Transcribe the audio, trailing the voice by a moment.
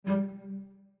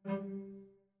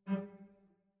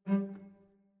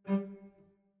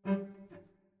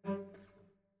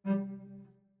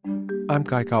I'm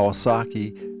Guy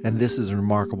Kawasaki, and this is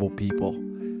Remarkable People.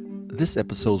 This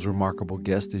episode's remarkable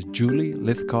guest is Julie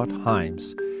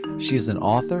Lythcott-Himes. She is an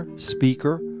author,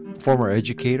 speaker, former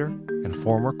educator, and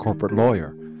former corporate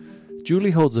lawyer.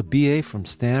 Julie holds a BA from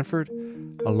Stanford,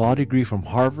 a law degree from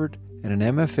Harvard, and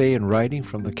an MFA in writing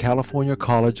from the California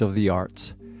College of the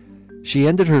Arts. She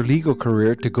ended her legal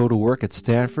career to go to work at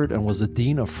Stanford and was the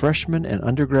dean of freshman and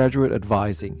undergraduate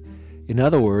advising. In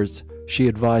other words, she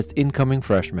advised incoming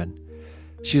freshmen.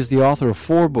 She is the author of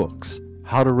 4 books: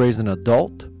 How to Raise an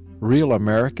Adult, Real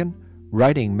American,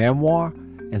 Writing Memoir,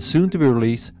 and soon to be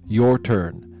released, Your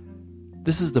Turn.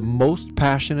 This is the most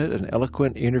passionate and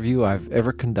eloquent interview I've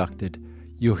ever conducted.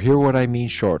 You'll hear what I mean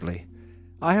shortly.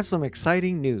 I have some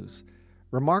exciting news.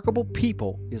 Remarkable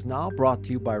People is now brought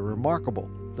to you by Remarkable,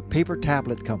 the paper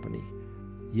tablet company.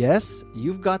 Yes,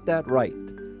 you've got that right.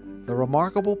 The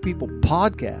Remarkable People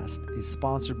podcast is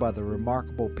sponsored by the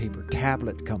Remarkable Paper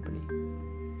Tablet Company.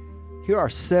 Here are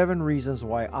 7 reasons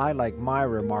why I like my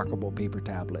Remarkable Paper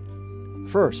Tablet.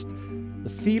 First, the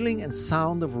feeling and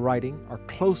sound of writing are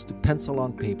close to pencil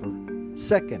on paper.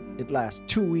 Second, it lasts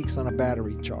 2 weeks on a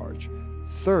battery charge.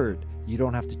 Third, you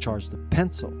don't have to charge the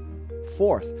pencil.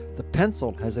 Fourth, the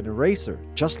pencil has an eraser,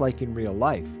 just like in real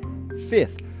life.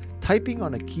 Fifth, typing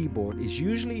on a keyboard is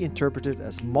usually interpreted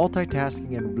as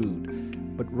multitasking and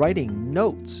rude, but writing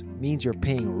notes means you're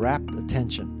paying rapt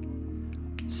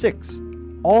attention. 6.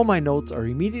 All my notes are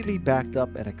immediately backed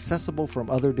up and accessible from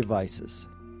other devices.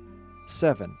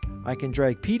 7. I can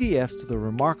drag PDFs to the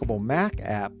Remarkable Mac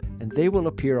app and they will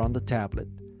appear on the tablet.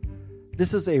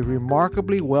 This is a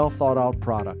remarkably well thought out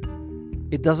product.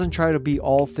 It doesn't try to be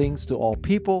all things to all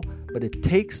people, but it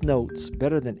takes notes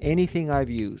better than anything I've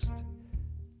used.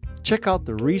 Check out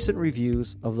the recent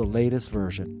reviews of the latest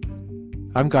version.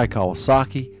 I'm Guy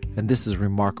Kawasaki, and this is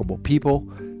Remarkable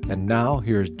People. And now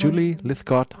here's Julie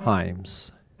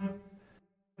Lythcott-Himes.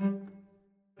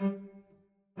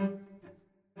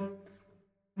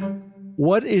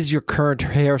 What is your current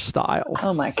hairstyle?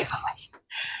 Oh my gosh.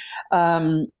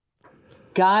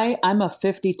 Guy, I'm a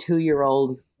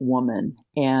 52-year-old woman,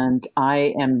 and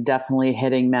I am definitely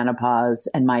hitting menopause,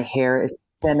 and my hair is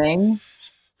thinning.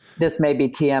 This may be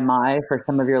TMI for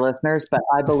some of your listeners, but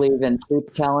I believe in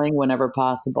truth telling whenever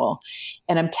possible.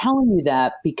 And I'm telling you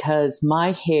that because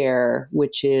my hair,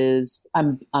 which is,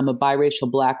 I'm a biracial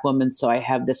Black woman, so I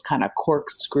have this kind of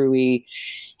corkscrewy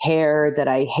hair that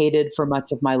I hated for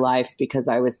much of my life because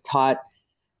I was taught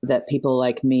that people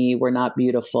like me were not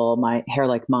beautiful. My hair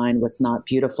like mine was not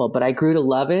beautiful, but I grew to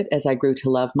love it as I grew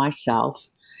to love myself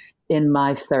in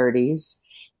my 30s.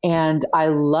 And I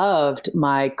loved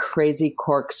my crazy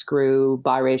corkscrew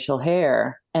biracial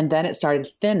hair. And then it started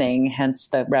thinning, hence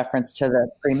the reference to the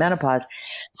premenopause.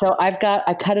 So I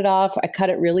cut it off. I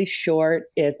cut it really short.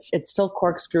 It's still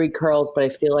corkscrewy curls, but I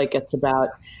feel like it's about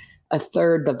a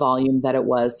third the volume that it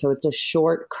was. So it's a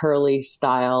short, curly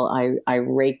style. I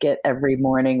rake it every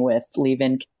morning with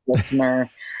leave-in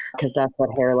conditioner because that's what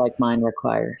hair like mine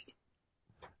requires.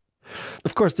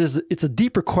 Of course, it's a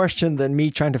deeper question than me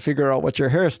trying to figure out what your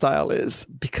hairstyle is,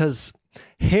 because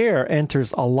hair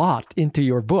enters a lot into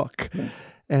your book.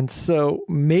 And so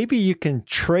maybe you can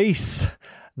trace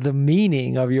the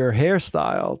meaning of your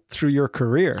hairstyle through your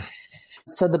career.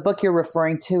 So the book you're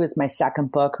referring to is my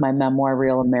second book, my memoir,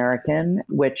 Real American,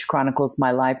 which chronicles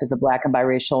my life as a Black and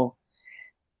biracial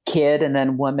kid and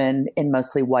then woman in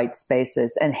mostly white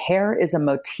spaces. And hair is a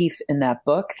motif in that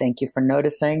book. Thank you for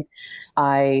noticing.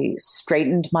 I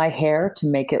straightened my hair to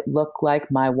make it look like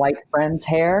my white friend's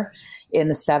hair in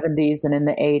the 70s and in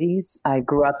the 80s. I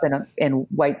grew up in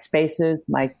white spaces.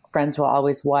 My friends were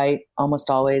always white, almost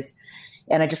always.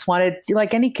 And I just wanted,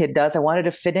 like any kid does, I wanted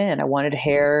to fit in. I wanted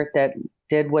hair that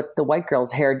did what the white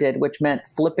girl's hair did, which meant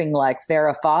flipping like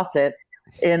Farrah Fawcett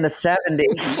in the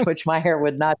 70s, which my hair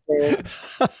would not do.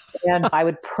 And I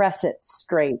would press it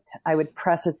straight.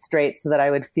 So that I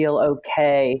would feel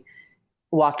okay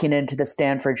walking into the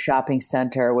Stanford Shopping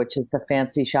Center, which is the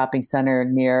fancy shopping center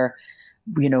near,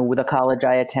 the college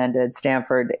I attended,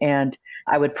 Stanford. And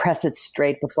I would press it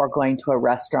straight before going to a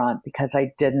restaurant because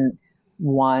I didn't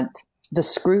want the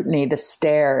scrutiny, the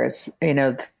stares,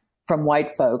 from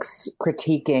white folks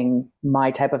critiquing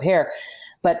my type of hair.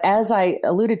 But as I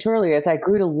alluded to earlier, as I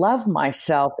grew to love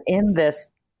myself in this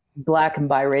Black and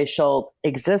biracial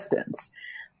existence,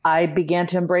 I began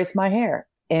to embrace my hair.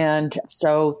 And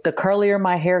so the curlier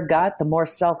my hair got, the more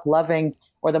self-loving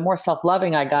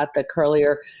I got, the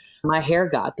curlier my hair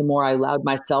got, the more I allowed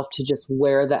myself to just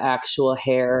wear the actual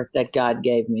hair that God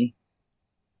gave me.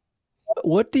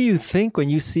 What do you think when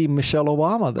you see Michelle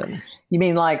Obama then? You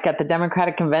mean like at the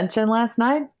Democratic convention last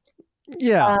night?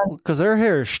 Yeah, because her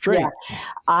hair is straight.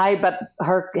 Yeah, but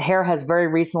her hair has very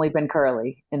recently been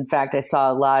curly. In fact, I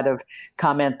saw a lot of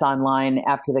comments online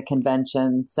after the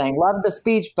convention saying, love the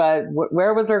speech, but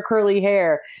where was her curly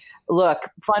hair? Look,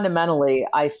 fundamentally,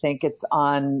 I think it's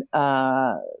on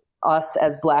us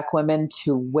as Black women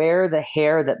to wear the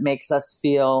hair that makes us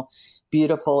feel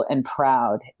beautiful and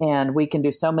proud. And we can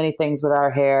do so many things with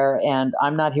our hair. And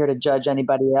I'm not here to judge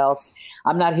anybody else.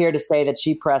 I'm not here to say that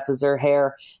she presses her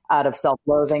hair out of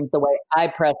self-loathing the way I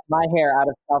press my hair out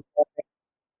of self-loathing.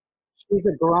 She's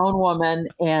a grown woman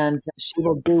and she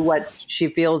will do what she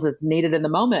feels is needed in the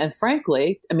moment. And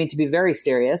frankly, I mean, to be very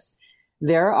serious,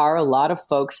 there are a lot of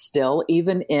folks still,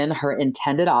 even in her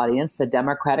intended audience, the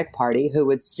Democratic Party, who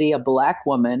would see a Black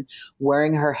woman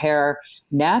wearing her hair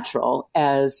natural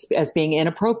as being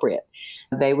inappropriate.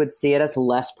 They would see it as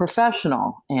less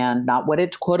professional and not what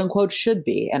it quote unquote should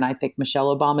be. And I think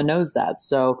Michelle Obama knows that.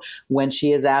 So when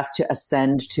she is asked to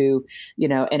ascend to,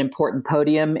 an important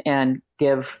podium and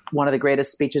give one of the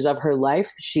greatest speeches of her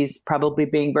life, she's probably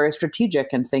being very strategic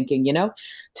and thinking,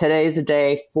 today's a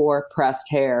day for pressed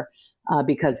hair.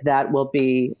 Because that will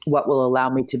be what will allow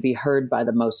me to be heard by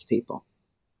the most people.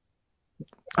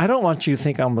 I don't want you to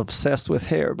think I'm obsessed with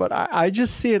hair, but I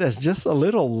just see it as just a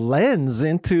little lens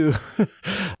into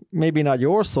maybe not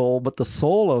your soul, but the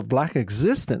soul of Black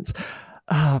existence.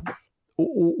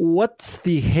 What's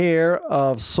the hair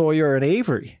of Sawyer and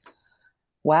Avery?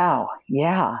 Wow.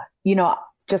 Yeah.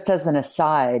 Just as an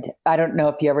aside, I don't know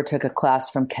if you ever took a class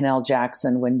from Kennell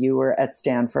Jackson when you were at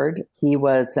Stanford. He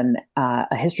was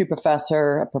a history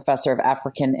professor, a professor of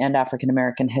African and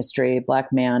African-American history,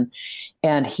 Black man.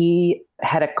 And he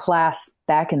had a class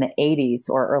back in the 80s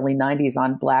or early 90s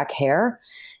on Black hair.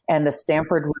 And the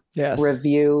Stanford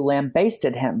Review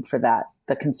lambasted him for that.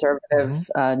 The conservative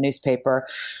newspaper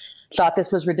thought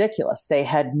this was ridiculous. They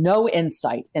had no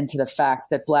insight into the fact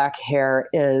that Black hair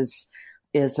is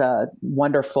a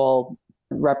wonderful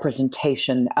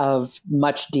representation of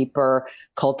much deeper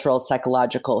cultural,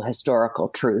 psychological, historical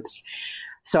truths.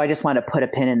 So I just want to put a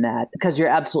pin in that because you're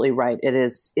absolutely right.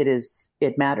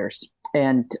 It matters.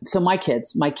 And so my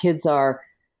kids are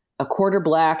a quarter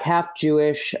Black, half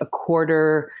Jewish, a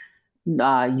quarter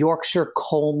Yorkshire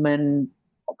coal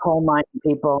mine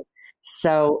people.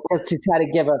 So just to try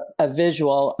to give a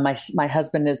visual, my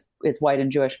husband is white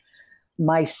and Jewish.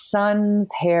 My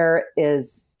son's hair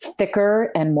is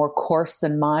thicker and more coarse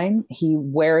than mine. He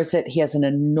wears it. He has an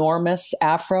enormous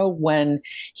afro. When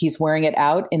he's wearing it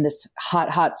out in this hot,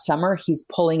 hot summer, he's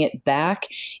pulling it back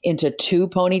into two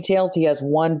ponytails. He has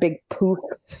one big poof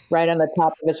right on the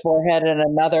top of his forehead and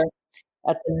another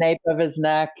at the nape of his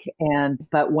neck.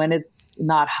 But when it's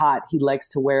not hot, he likes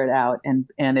to wear it out.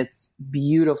 And it's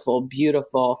beautiful,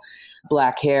 beautiful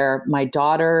Black hair. My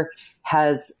daughter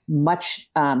has much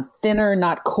thinner,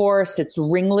 not coarse. It's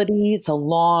ringlety. It's a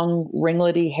long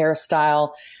ringlety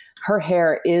hairstyle. Her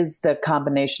hair is the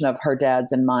combination of her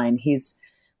dad's and mine. He's,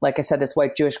 like I said, this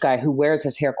white Jewish guy who wears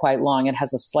his hair quite long and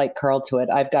has a slight curl to it.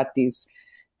 I've got these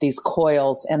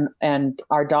coils and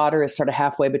our daughter is sort of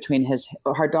halfway between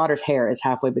her daughter's hair is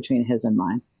halfway between his and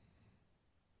mine.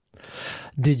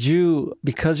 Did you,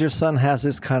 because your son has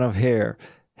this kind of hair,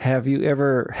 have you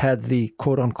ever had the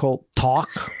quote unquote talk?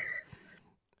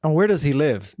 And where does he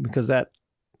live? Because that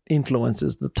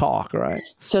influences the talk, right?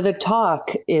 So the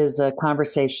talk is a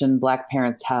conversation Black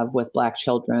parents have with Black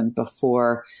children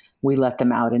before we let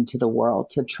them out into the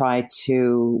world to try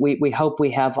to, we hope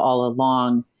we have all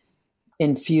along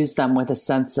infuse them with a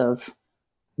sense of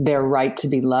their right to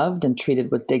be loved and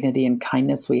treated with dignity and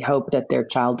kindness. We hope that their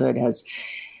childhood has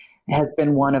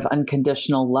been one of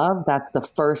unconditional love. That's the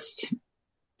first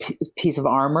piece of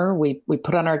armor we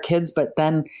put on our kids, but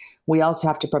then we also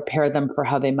have to prepare them for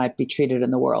how they might be treated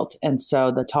in the world. And so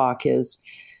the talk is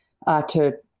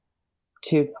to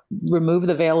remove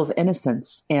the veil of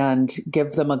innocence and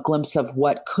give them a glimpse of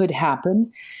what could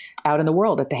happen out in the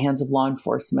world at the hands of law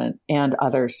enforcement and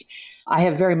others. I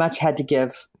have very much had to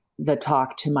give the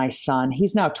talk to my son.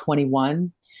 He's now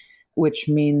 21, which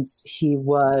means he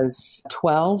was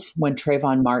 12 when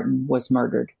Trayvon Martin was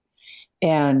murdered.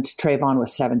 And Trayvon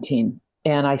was 17.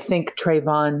 And I think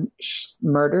Trayvon's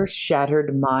murder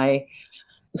shattered my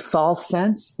false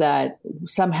sense that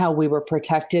somehow we were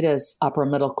protected as upper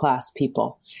middle class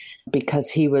people because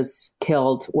he was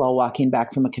killed while walking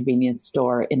back from a convenience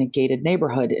store in a gated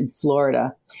neighborhood in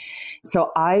Florida.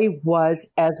 So I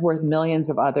was, as were millions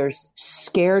of others,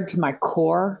 scared to my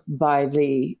core by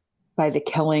the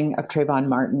killing of Trayvon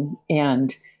Martin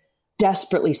and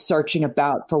desperately searching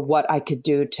about for what I could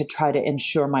do to try to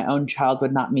ensure my own child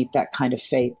would not meet that kind of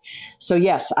fate. So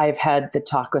yes, I've had the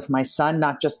talk with my son,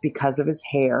 not just because of his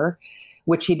hair,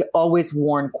 which he'd always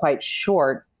worn quite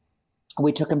short.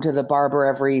 We took him to the barber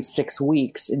every 6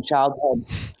 weeks in childhood.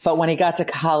 But when he got to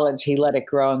college, he let it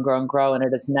grow and grow and grow. And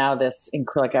it is now this,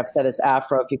 like I've said, this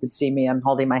afro. If you could see me, I'm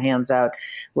holding my hands out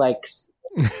like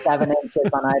 7 inches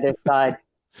on either side.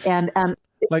 And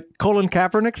like Colin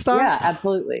Kaepernick style? Yeah,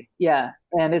 absolutely. Yeah.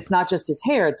 And it's not just his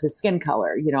hair, it's his skin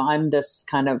color. You know, I'm this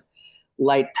kind of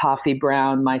light toffee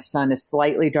brown. My son is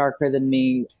slightly darker than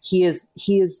me. He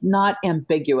is not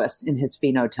ambiguous in his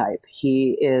phenotype.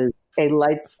 He is a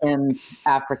light-skinned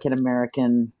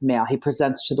African-American male. He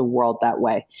presents to the world that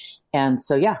way. And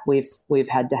so, yeah, we've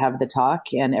had to have the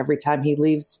talk. And every time he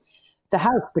leaves the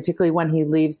house, particularly when he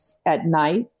leaves at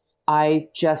night, I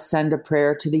just send a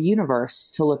prayer to the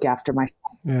universe to look after my son.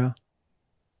 Yeah.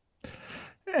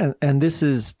 And this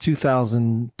is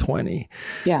 2020.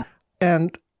 Yeah.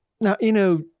 And now,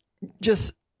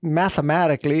 just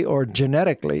mathematically or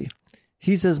genetically,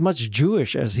 he's as much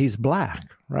Jewish as he's Black,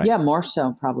 right? Yeah, more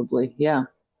so probably. Yeah.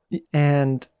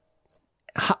 And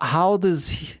how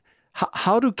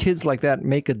do kids like that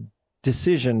make a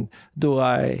decision? Do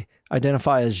I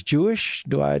identify as Jewish?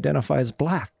 Do I identify as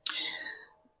Black?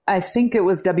 I think it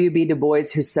was W.B. Du Bois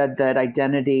who said that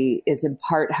identity is in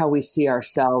part how we see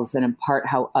ourselves and in part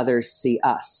how others see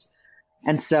us.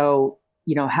 And so,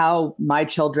 how my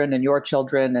children and your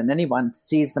children and anyone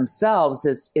sees themselves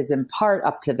is in part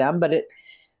up to them, but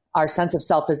our sense of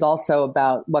self is also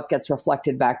about what gets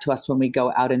reflected back to us when we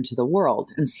go out into the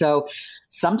world. And so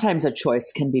sometimes a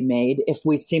choice can be made if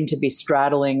we seem to be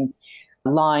straddling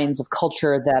lines of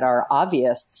culture that are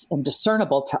obvious and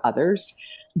discernible to others.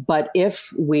 But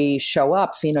if we show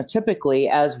up phenotypically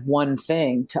as one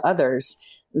thing to others,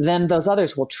 then those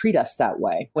others will treat us that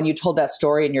way. When you told that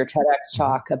story in your TEDx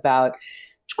talk about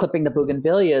clipping the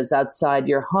bougainvilleas outside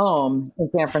your home in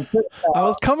San Francisco. I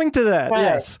was coming to that, right.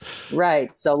 Yes.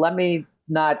 Right. So let me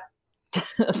not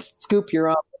scoop your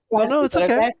own. Well, no, it's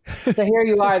okay. So here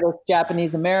you are, this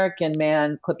Japanese American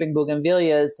man clipping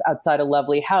bougainvilleas outside a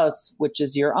lovely house, which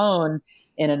is your own,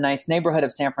 in a nice neighborhood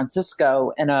of San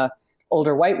Francisco, and a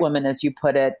older white woman, as you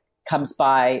put it, comes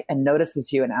by and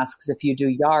notices you and asks if you do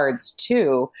yards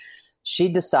too. She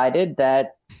decided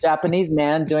that Japanese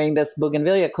man doing this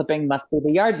bougainvillea clipping must be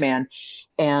the yard man.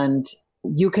 And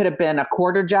you could have been a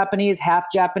quarter Japanese, half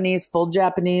Japanese, full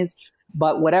Japanese,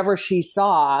 but whatever she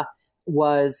saw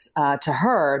was to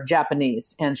her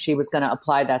Japanese, and she was going to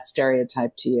apply that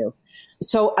stereotype to you.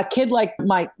 So a kid like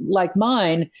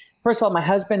mine, first of all, my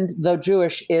husband, though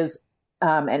Jewish, is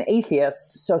an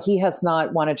atheist, so he has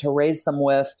not wanted to raise them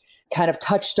with kind of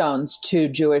touchstones to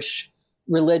Jewish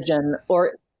religion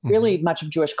or really much of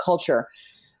Jewish culture.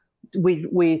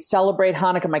 We celebrate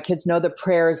Hanukkah. My kids know the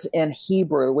prayers in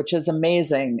Hebrew, which is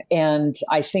amazing. And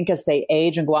I think as they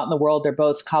age and go out in the world, they're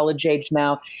both college age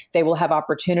now, they will have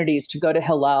opportunities to go to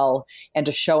Hillel and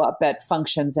to show up at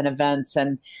functions and events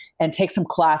and take some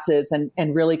classes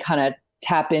and really kind of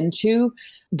tap into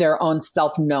their own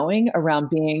self-knowing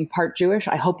around being part Jewish.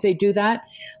 I hope they do that.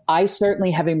 I certainly,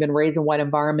 having been raised in white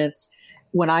environments,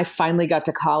 when I finally got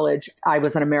to college, I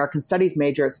was an American Studies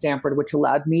major at Stanford, which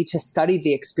allowed me to study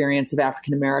the experience of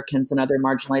African Americans and other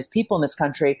marginalized people in this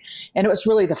country. And it was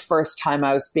really the first time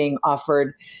I was being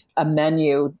offered a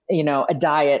menu, a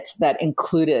diet that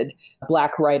included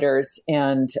Black writers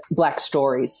and Black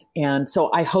stories. And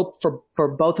so I hope for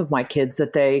both of my kids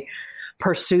that they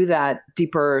pursue that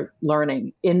deeper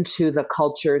learning into the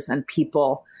cultures and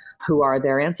people who are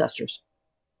their ancestors.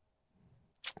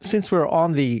 Since we're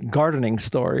on the gardening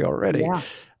story already, yeah.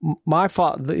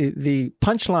 the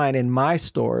punchline in my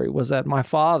story was that my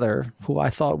father, who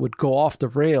I thought would go off the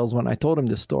rails when I told him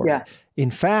this story, in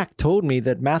fact told me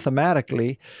that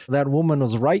mathematically that woman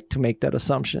was right to make that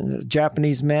assumption. A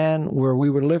Japanese man where we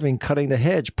were living cutting the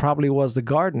hedge probably was the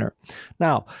gardener.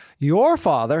 Now, your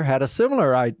father had a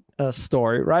similar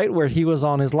story, right? Where he was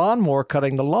on his lawnmower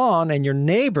cutting the lawn and your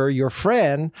neighbor, your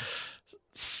friend,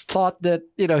 thought that,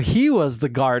 he was the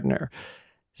gardener.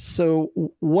 So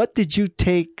what did you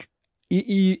take?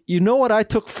 You know what I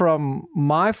took from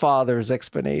my father's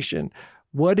explanation.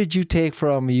 What did you take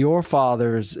from your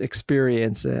father's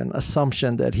experience and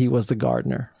assumption that he was the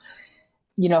gardener?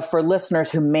 For listeners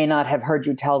who may not have heard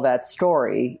you tell that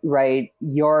story, right?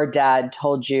 Your dad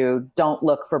told you, don't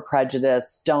look for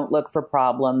prejudice, don't look for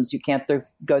problems. You can't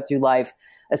go through life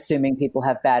assuming people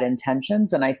have bad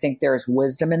intentions. And I think there's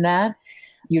wisdom in that.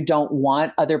 You don't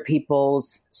want other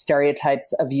people's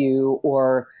stereotypes of you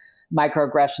or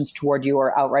microaggressions toward you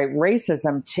or outright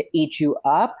racism to eat you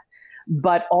up.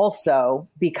 but also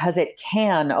because it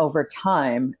can over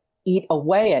time eat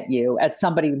away at you, at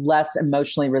somebody less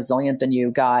emotionally resilient than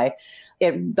you, Guy.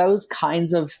 Those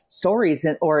kinds of stories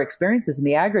or experiences in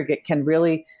the aggregate can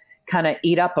really kind of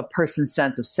eat up a person's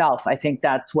sense of self. I think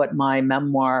that's what my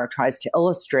memoir tries to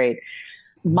illustrate.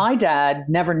 My dad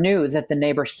never knew that the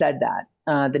neighbor said that.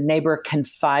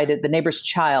 The neighbor's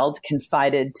child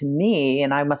confided to me,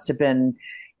 and I must have been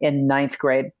in ninth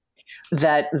grade,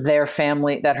 that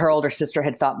her older sister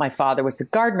had thought my father was the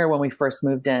gardener when we first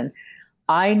moved in.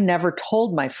 I never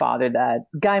told my father that.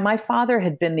 Guy, my father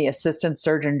had been the Assistant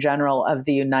Surgeon General of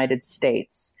the United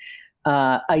States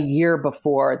a year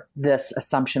before this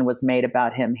assumption was made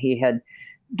about him. He had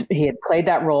played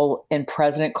that role in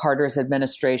President Carter's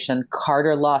administration.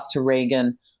 Carter lost to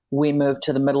Reagan. We moved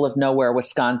to the middle of nowhere,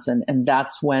 Wisconsin. And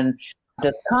that's when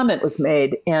the comment was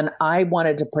made. And I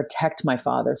wanted to protect my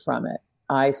father from it.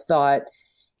 I thought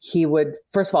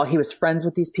first of all, he was friends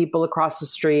with these people across the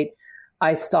street.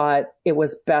 I thought it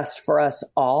was best for us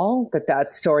all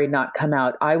that story not come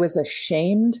out. I was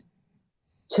ashamed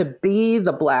to be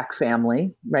the Black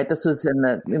family, right? This was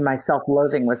in my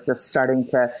self-loathing was just starting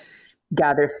to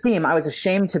gather steam. I was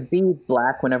ashamed to be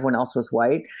Black when everyone else was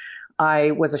white.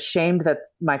 I was ashamed that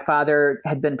my father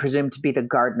had been presumed to be the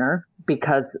gardener,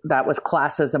 because that was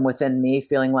classism within me,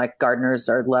 feeling like gardeners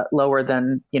are lower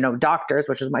than, doctors,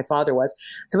 which is my father was.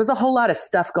 So there was a whole lot of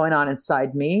stuff going on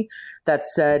inside me that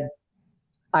said,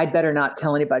 I'd better not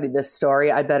tell anybody this story.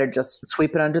 I better just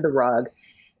sweep it under the rug.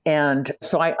 And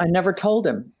so I never told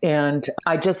him. And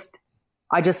I just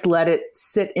let it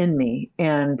sit in me.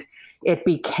 And it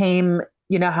became,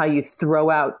 how you throw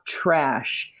out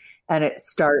trash and it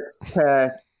starts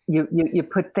to, you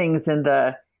put things in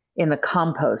the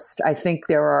compost. I think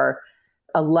there are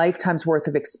a lifetime's worth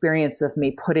of experience of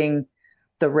me putting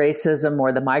the racism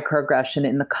or the microaggression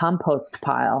in the compost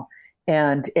pile.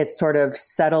 And it sort of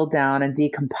settled down and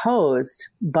decomposed,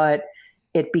 but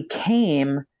it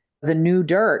became the new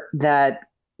dirt that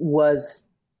was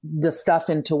the stuff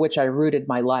into which I rooted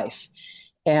my life.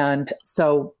 And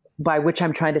so by which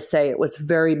I'm trying to say it was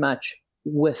very much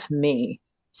with me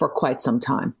for quite some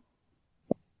time.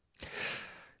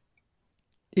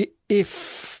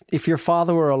 If your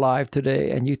father were alive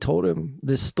today and you told him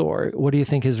this story, what do you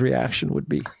think his reaction would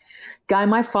be? Guy,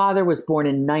 my father was born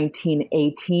in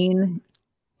 1918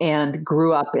 and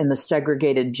grew up in the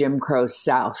segregated Jim Crow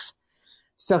South.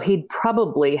 So he'd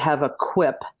probably have a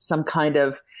quip, some kind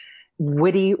of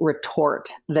witty retort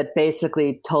that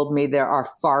basically told me there are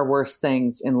far worse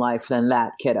things in life than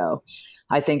that, kiddo.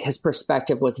 I think his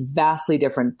perspective was vastly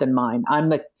different than mine.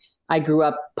 I grew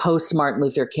up post Martin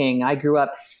Luther King. I grew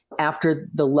up after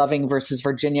the Loving versus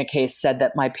Virginia case said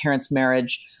that my parents'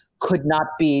 marriage could not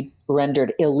be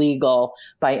rendered illegal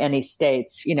by any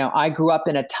states. I grew up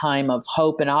in a time of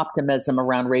hope and optimism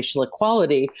around racial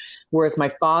equality, whereas my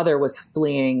father was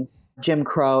fleeing Jim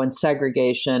Crow and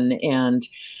segregation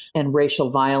and racial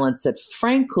violence that,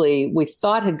 frankly, we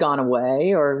thought had gone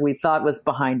away or we thought was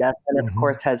behind us. And of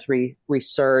course has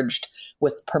resurged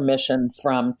with permission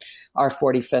from our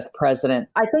 45th president.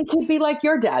 I think he'd be like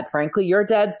your dad, frankly. Your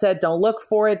dad said, don't look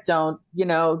for it. Don't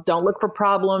look for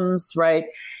problems, right?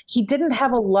 He didn't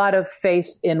have a lot of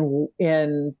faith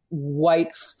in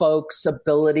white folks'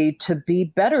 ability to be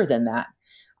better than that.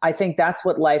 I think that's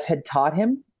what life had taught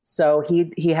him. So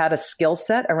he had a skill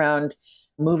set around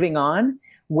moving on.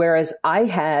 Whereas I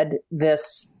had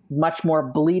this much more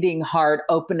bleeding heart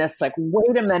openness, like,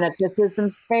 wait a minute, this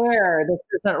isn't fair. This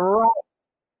isn't right.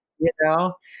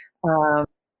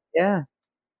 Yeah.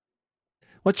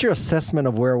 What's your assessment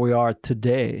of where we are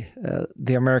today,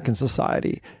 the American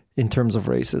society, in terms of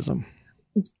racism?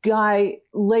 Guy,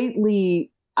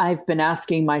 lately I've been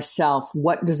asking myself,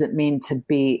 what does it mean to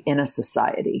be in a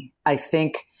society? I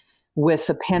think with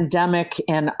the pandemic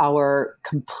and our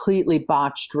completely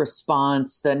botched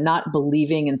response, the not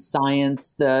believing in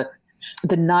science, the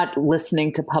not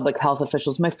listening to public health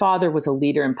officials. My father was a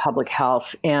leader in public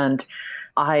health, and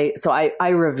I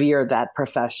revere that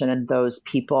profession and those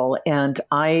people. And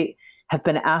I have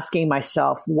been asking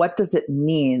myself, what does it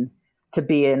mean to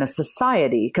be in a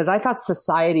society? Because I thought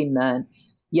society meant,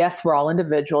 yes, we're all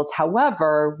individuals.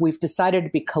 However, we've decided to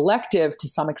be collective to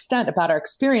some extent about our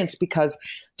experience because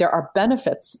there are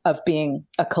benefits of being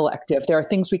a collective. There are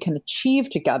things we can achieve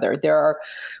together.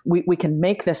 We can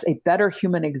make this a better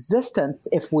human existence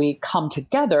if we come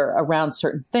together around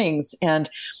certain things. And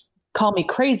call me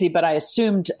crazy, but I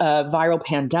assumed a viral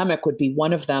pandemic would be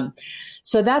one of them.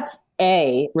 So that's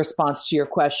A, response to your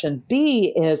question.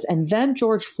 B is, and then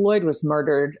George Floyd was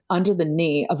murdered under the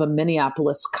knee of a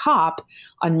Minneapolis cop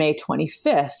on May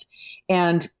 25th.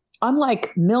 And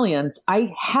unlike millions,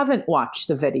 I haven't watched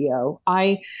the video.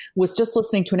 I was just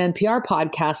listening to an NPR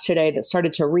podcast today that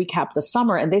started to recap the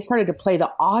summer, and they started to play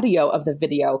the audio of the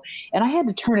video. And I had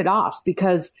to turn it off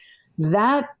because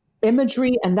that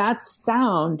imagery and that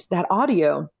sound, that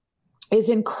audio, is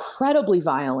incredibly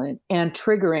violent and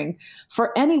triggering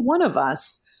for any one of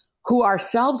us who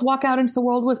ourselves walk out into the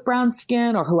world with brown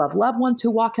skin or who have loved ones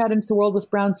who walk out into the world with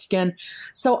brown skin.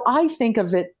 So I think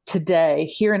of it today,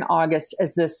 here in August,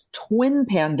 as this twin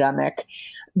pandemic,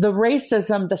 the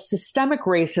racism, the systemic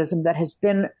racism that has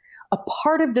been a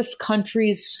part of this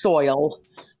country's soil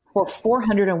for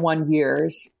 401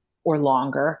 years or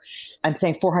longer. I'm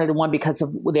saying 401 because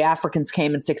of the Africans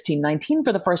came in 1619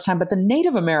 for the first time, but the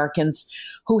Native Americans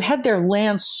who had their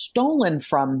land stolen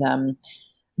from them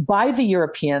by the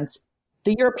Europeans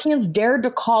dared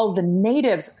to call the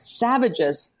natives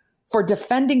savages for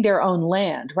defending their own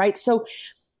land, right? So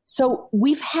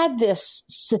we've had this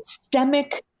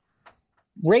systemic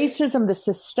racism, the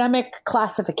systemic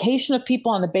classification of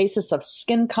people on the basis of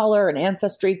skin color and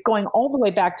ancestry, going all the way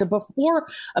back to before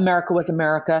America was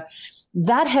America,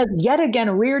 that has yet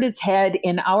again reared its head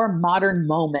in our modern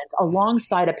moment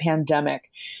alongside a pandemic.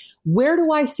 Where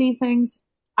do I see things?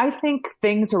 I think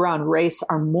things around race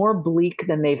are more bleak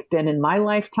than they've been in my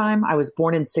lifetime. I was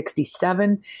born in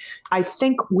 1967. I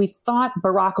think we thought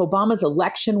Barack Obama's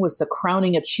election was the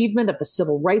crowning achievement of the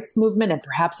civil rights movement, and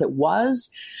perhaps it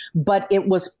was. But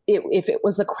if it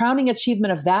was the crowning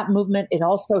achievement of that movement, it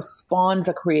also spawned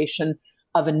the creation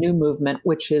of a new movement,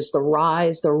 which is the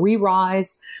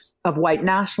re-rise of white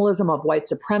nationalism, of white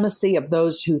supremacy, of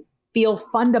those who feel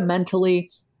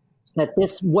fundamentally that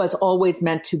this was always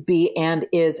meant to be and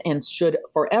is and should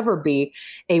forever be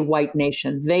a white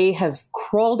nation. They have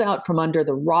crawled out from under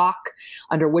the rock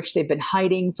under which they've been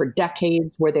hiding for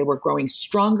decades, where they were growing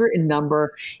stronger in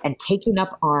number and taking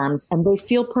up arms, and they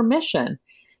feel permission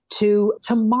to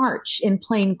march in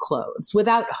plain clothes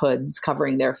without hoods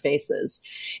covering their faces.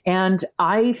 And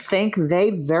I think they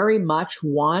very much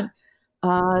want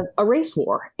a race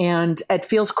war. And it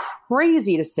feels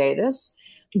crazy to say this,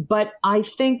 but I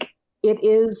think it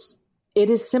is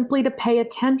simply to pay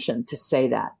attention to say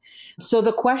that. So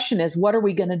the question is, what are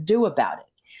we going to do about it?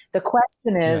 The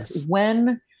question is,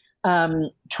 when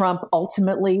Trump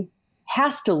ultimately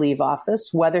has to leave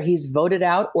office, whether he's voted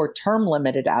out or term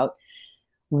limited out,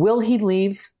 will he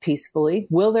leave peacefully?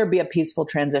 Will there be a peaceful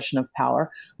transition of power?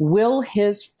 Will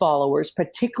his followers,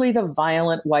 particularly the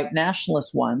violent white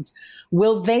nationalist ones,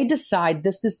 will they decide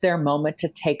this is their moment to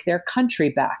take their country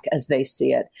back as they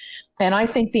see it? And I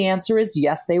think the answer is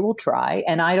yes, they will try.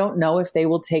 And I don't know if they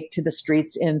will take to the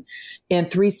streets in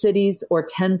 3 cities or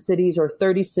 10 cities or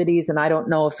 30 cities. And I don't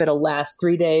know if it'll last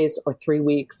 3 days or 3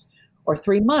 weeks or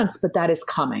 3 months, but that is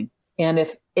coming. And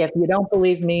if you don't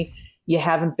believe me, you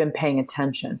haven't been paying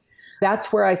attention.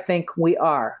 That's where I think we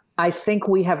are. I think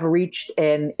we have reached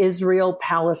an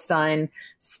Israel-Palestine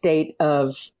state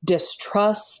of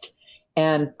distrust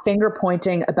and finger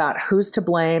pointing about who's to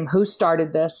blame, who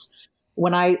started this.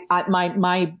 When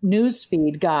my news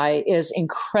feed guy is a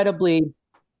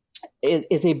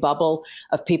bubble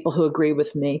of people who agree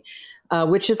with me,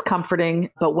 which is comforting.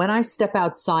 But when I step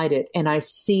outside it and I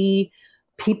see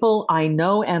people I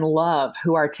know and love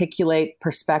who articulate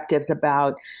perspectives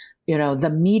about, the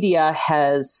media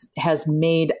has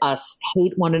made us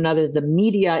hate one another. The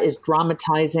media is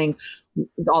dramatizing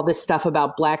all this stuff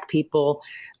about Black people.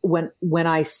 When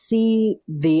I see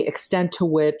the extent to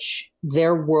which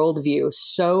their worldview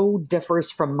so differs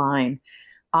from mine,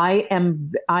 I am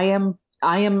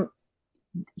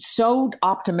so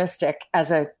optimistic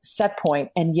as a set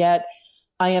point, and yet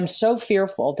I am so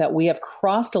fearful that we have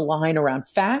crossed a line around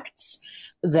facts,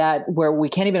 that where we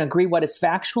can't even agree what is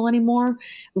factual anymore.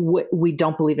 We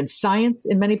don't believe in science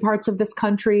in many parts of this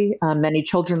country. Many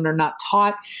children are not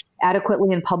taught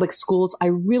adequately in public schools. I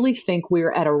really think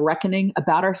we're at a reckoning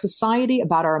about our society,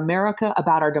 about our America,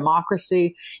 about our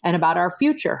democracy, and about our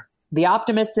future. The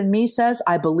optimist in me says,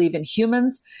 I believe in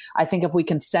humans. I think if we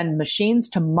can send machines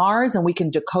to Mars and we can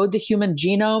decode the human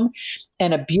genome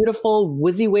and a beautiful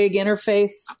WYSIWYG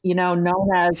interface,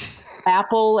 known as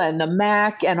Apple and the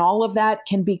Mac and all of that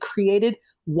can be created,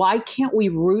 why can't we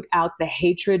root out the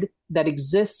hatred that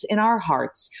exists in our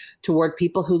hearts toward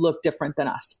people who look different than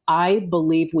us? I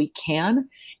believe we can.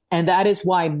 And that is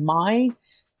why my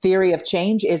theory of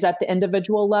change is at the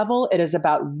individual level. It is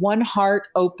about one heart,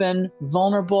 open,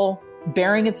 vulnerable,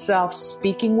 bearing itself,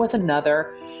 speaking with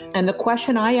another. And the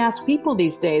question I ask people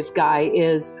these days, Guy,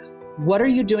 is what are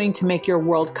you doing to make your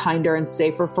world kinder and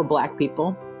safer for Black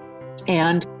people?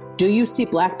 And Do you see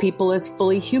Black people as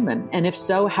fully human? And if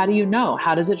so, how do you know?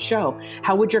 How does it show?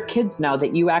 How would your kids know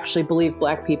that you actually believe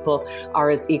Black people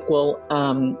are as equal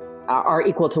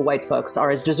to white folks, are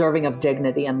as deserving of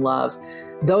dignity and love?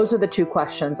 Those are the two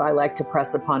questions I like to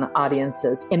press upon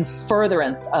audiences in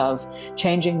furtherance of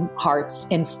changing hearts,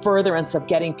 in furtherance of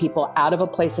getting people out of a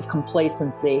place of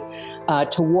complacency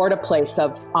toward a place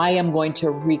of, I am going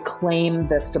to reclaim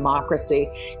this democracy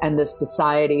and this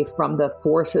society from the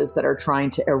forces that are trying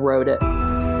to erode it.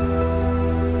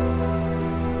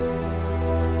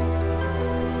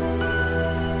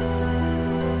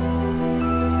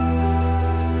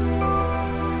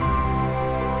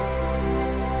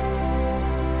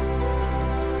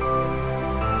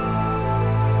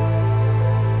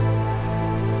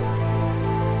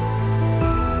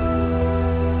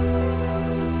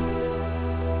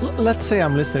 Let's say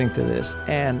I'm listening to this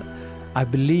and I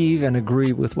believe and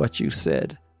agree with what you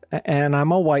said, and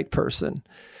I'm a white person,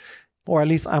 or at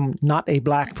least I'm not a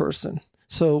Black person.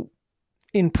 So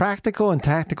in practical and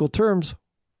tactical terms,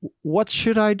 what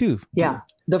should I do? Yeah.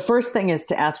 The first thing is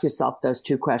to ask yourself those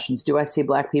two questions. Do I see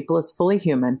Black people as fully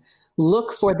human?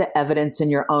 Look for the evidence in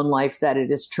your own life that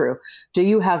it is true. Do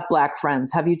you have Black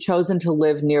friends? Have you chosen to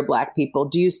live near Black people?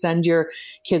 Do you send your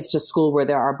kids to school where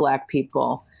there are Black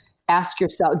people? Ask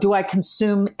yourself, do I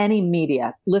consume any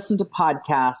media, listen to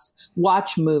podcasts,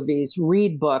 watch movies,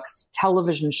 read books,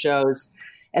 television shows,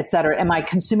 et cetera? Am I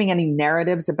consuming any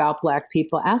narratives about Black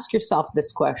people? Ask yourself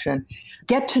this question.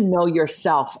 Get to know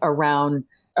yourself around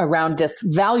this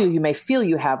value you may feel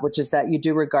you have, which is that you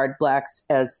do regard Blacks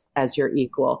as your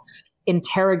equal.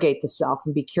 Interrogate the self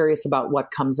and be curious about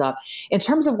what comes up. In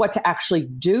terms of what to actually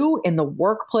do in the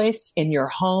workplace, in your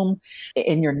home,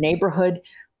 in your neighborhood,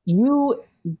 you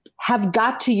have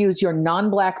got to use your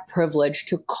non-Black privilege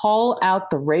to call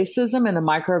out the racism and the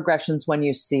microaggressions when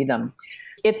you see them.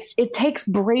 It takes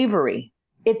bravery.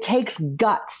 It takes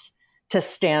guts to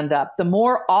stand up. The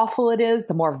more awful it is,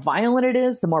 the more violent it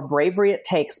is, the more bravery it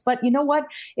takes. But you know what?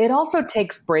 It also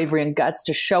takes bravery and guts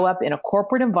to show up in a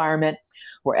corporate environment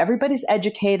where everybody's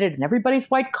educated and everybody's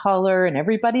white collar and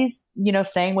everybody's,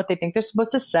 saying what they think they're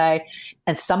supposed to say,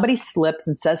 and somebody slips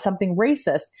and says something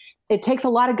racist. It takes a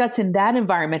lot of guts in that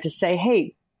environment to say,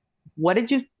 hey, what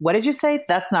did you say?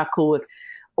 That's not cool with,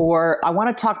 or I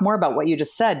want to talk more about what you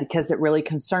just said because it really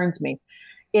concerns me.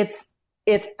 It's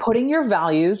putting your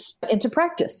values into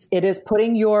practice. It is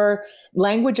putting your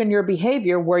language and your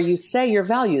behavior where you say your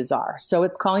values are. So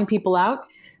it's calling people out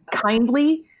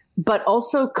kindly, but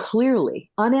also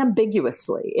clearly,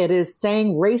 unambiguously. It is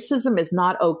saying racism is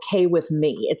not okay with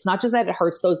me. It's not just that it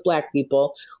hurts those Black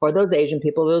people or those Asian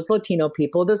people, those Latino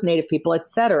people, those Native people,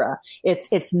 etc.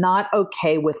 It's not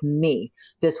okay with me.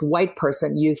 This white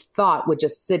person you thought would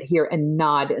just sit here and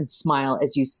nod and smile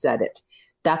as you said it.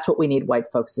 That's what we need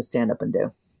white folks to stand up and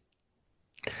do.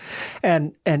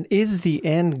 And is the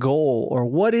end goal, or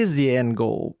what is the end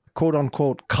goal? Quote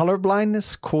unquote,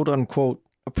 colorblindness, quote unquote,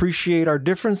 appreciate our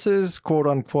differences, quote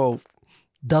unquote,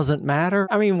 doesn't matter.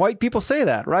 I mean, white people say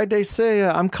that, right? They say,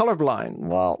 I'm colorblind.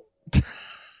 Well,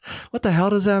 what the hell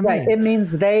does that mean? Right. It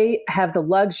means they have the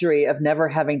luxury of never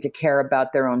having to care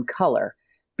about their own color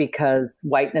because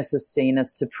whiteness is seen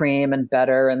as supreme and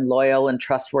better and loyal and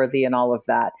trustworthy and all of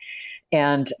that.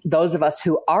 And those of us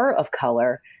who are of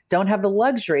color don't have the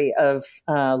luxury of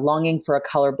longing for a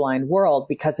colorblind world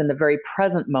because in the very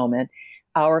present moment,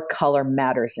 our color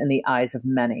matters in the eyes of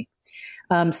many.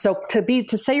 So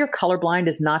to say you're colorblind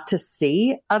is not to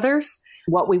see others.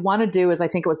 What we want to do is, I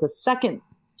think it was the second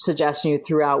suggestion you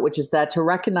threw out, which is that to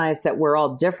recognize that we're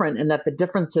all different and that the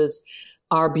differences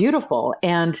are beautiful.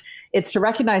 And it's to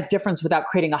recognize difference without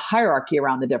creating a hierarchy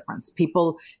around the difference.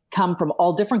 People come from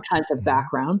all different kinds of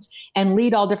backgrounds and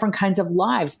lead all different kinds of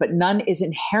lives, but none is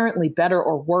inherently better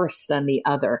or worse than the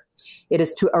other. It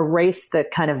is to erase the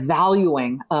kind of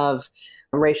valuing of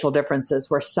racial differences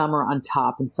where some are on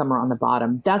top and some are on the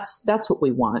bottom. That's what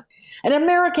we want. And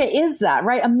America is that,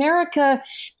 right? America,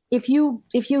 if you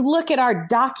look at our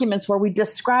documents where we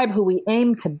describe who we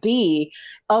aim to be,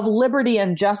 of liberty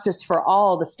and justice for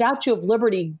all, the Statue of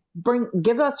Liberty,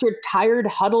 give us your tired,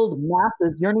 huddled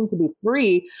masses yearning to be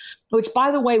free, which, by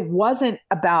the way, wasn't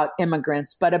about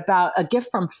immigrants, but about a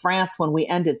gift from France when we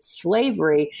ended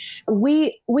slavery.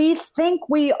 We think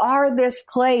we are this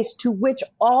place to which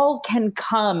all can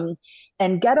come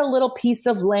and get a little piece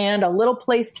of land, a little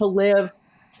place to live,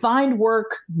 find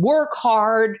work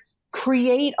hard,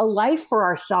 create a life for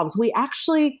ourselves. We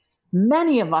actually,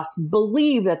 many of us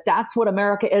believe that that's what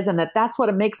America is and that that's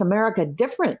what makes America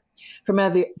different from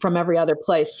every other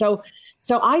place. So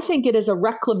I think it is a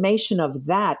reclamation of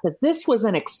that this was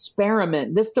an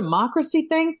experiment. This democracy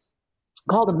thing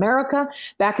called America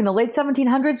back in the late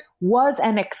 1700s was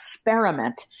an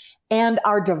experiment. And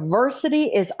our diversity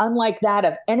is unlike that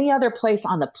of any other place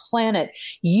on the planet.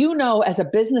 You know, as a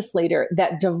business leader,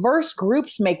 that diverse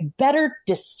groups make better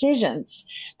decisions,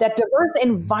 that diverse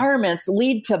environments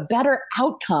lead to better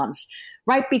outcomes,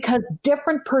 right? Because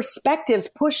different perspectives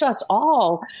push us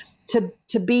all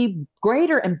to be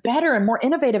greater and better and more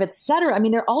innovative, et cetera. I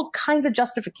mean, there are all kinds of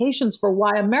justifications for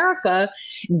why America,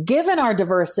 given our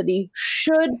diversity,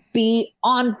 should be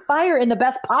on fire in the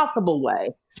best possible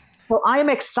way. So I am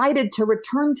excited to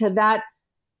return to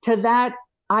that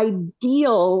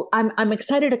ideal. I'm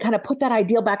excited to kind of put that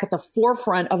ideal back at the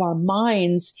forefront of our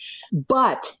minds.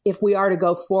 But if we are to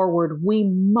go forward, we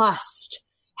must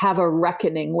have a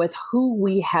reckoning with who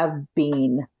we have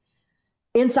been.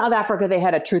 In South Africa, they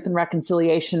had a Truth and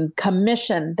Reconciliation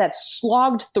Commission that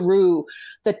slogged through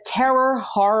the terror,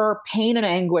 horror, pain, and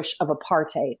anguish of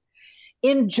apartheid.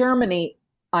 In Germany,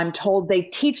 I'm told they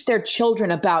teach their children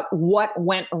about what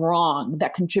went wrong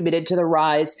that contributed to the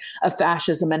rise of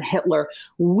fascism and Hitler.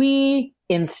 We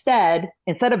instead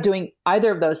of doing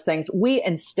either of those things, we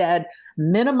instead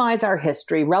minimize our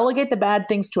history, relegate the bad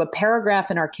things to a paragraph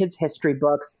in our kids' history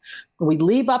books. We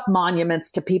leave up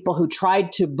monuments to people who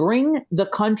tried to bring the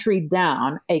country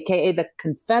down, aka the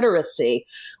Confederacy.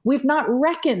 We've not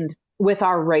reckoned with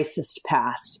our racist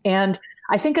past. And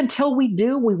I think until we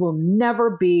do, we will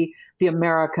never be the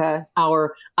America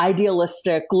our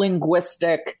idealistic,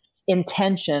 linguistic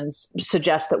intentions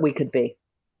suggest that we could be.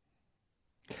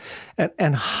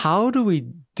 And how do we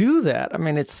do that? I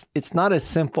mean, it's not as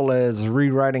simple as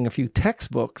rewriting a few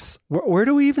textbooks. Where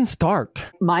do we even start?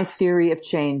 My theory of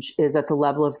change is at the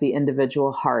level of the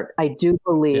individual heart. I do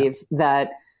believe that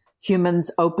humans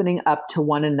opening up to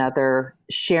one another,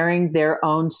 sharing their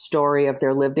own story of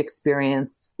their lived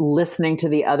experience, listening to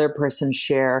the other person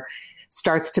share,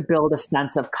 starts to build a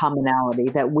sense of commonality,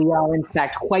 that we are in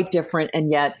fact quite different and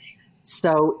yet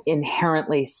so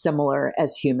inherently similar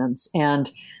as humans. And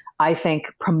I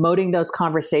think promoting those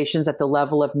conversations at the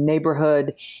level of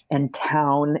neighborhood and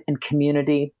town and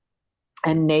community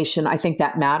and nation, I think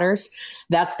that matters.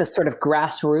 That's the sort of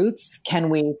grassroots. Can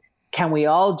we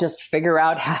all just figure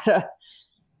out how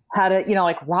to,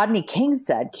 like Rodney King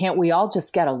said, can't we all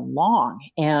just get along?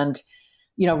 And,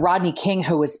 Rodney King,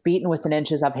 who was beaten within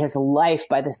inches of his life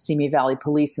by the Simi Valley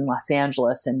Police in Los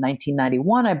Angeles in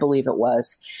 1991, I believe it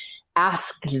was,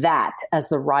 asked that as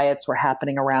the riots were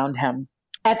happening around him.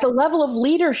 At the level of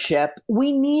leadership,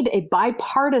 we need a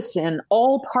bipartisan,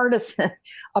 all-partisan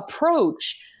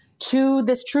approach to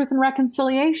this truth and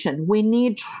reconciliation. We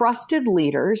need trusted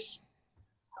leaders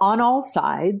on all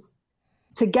sides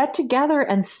to get together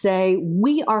and say,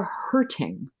 we are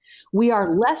hurting. We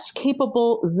are less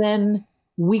capable than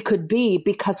we could be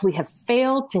because we have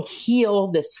failed to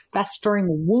heal this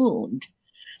festering wound.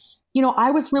 I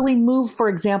was really moved, for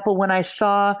example, when I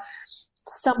saw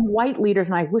some white leaders,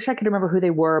 and I wish I could remember who they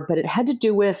were, but it had to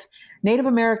do with Native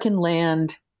American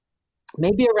land,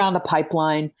 maybe around the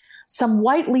pipeline. Some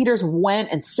white leaders went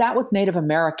and sat with Native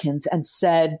Americans and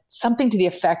said something to the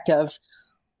effect of,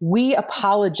 we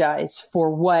apologize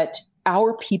for what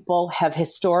our people have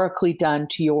historically done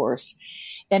to yours.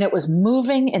 And it was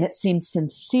moving and it seemed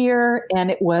sincere.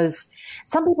 And it was,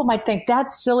 some people might think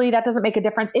that's silly. That doesn't make a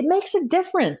difference. It makes a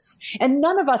difference. And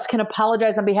none of us can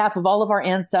apologize on behalf of all of our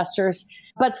ancestors,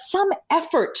 but some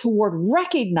effort toward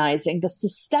recognizing the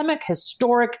systemic,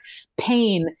 historic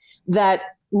pain that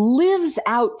lives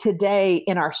out today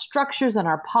in our structures and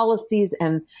our policies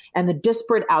and the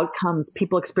disparate outcomes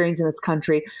people experience in this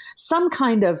country, some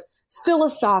kind of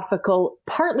philosophical,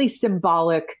 partly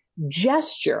symbolic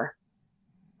gesture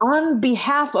on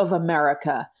behalf of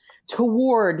America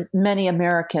toward many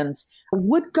Americans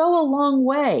would go a long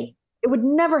way. It would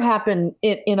never happen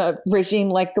in a regime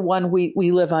like the one we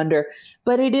live under,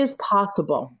 but it is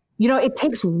possible. It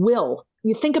takes will.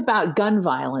 You think about gun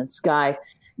violence, Guy.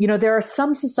 There are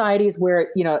some societies where,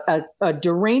 a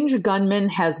deranged gunman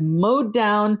has mowed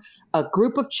down a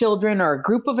group of children or a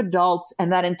group of adults,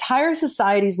 and that entire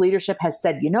society's leadership has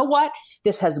said, you know what,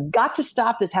 this has got to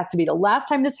stop. This has to be the last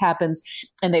time this happens.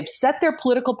 And they've set their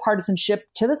political partisanship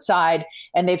to the side,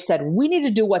 and they've said, we need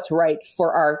to do what's right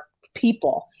for our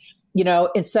people,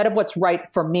 instead of what's right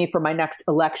for me for my next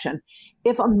election.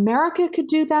 If America could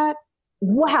do that,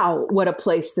 wow, what a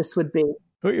place this would be.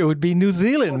 It would be New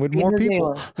Zealand with more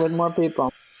people. With more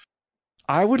people.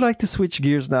 I would like to switch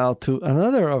gears now to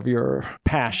another of your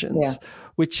passions,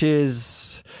 which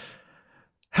is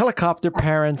helicopter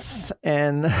parents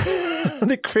and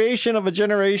the creation of a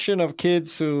generation of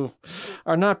kids who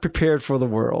are not prepared for the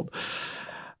world.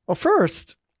 Well,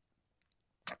 first,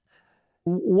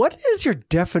 What is your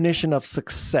definition of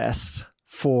success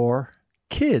for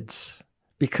kids?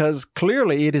 Because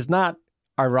clearly it is not,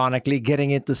 ironically, getting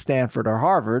into Stanford or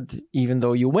Harvard, even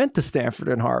though you went to Stanford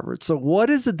and Harvard. So what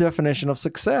is the definition of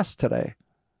success today?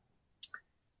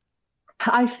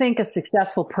 I think a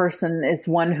successful person is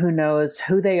one who knows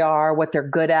who they are, what they're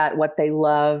good at, what they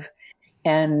love,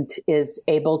 and is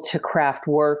able to craft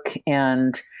work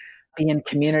and be in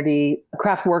community,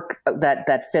 craft work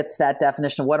that fits that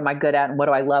definition of what am I good at and what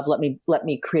do I love? Let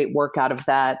me create work out of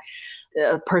that.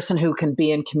 A person who can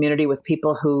be in community with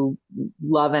people who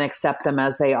love and accept them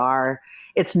as they are.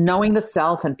 It's knowing the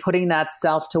self and putting that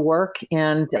self to work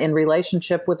and in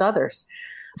relationship with others.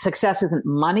 Success isn't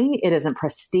money. It isn't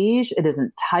prestige. It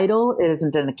isn't title. It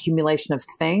isn't an accumulation of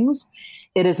things.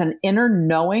 It is an inner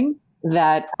knowing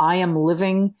that I am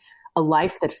living a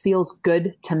life that feels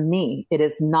good to me. It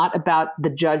is not about the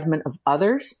judgment of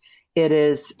others. It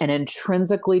is an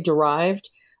intrinsically derived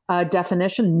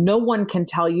definition. No one can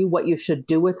tell you what you should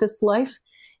do with this life,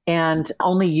 and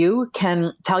only you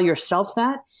can tell yourself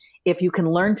that. If you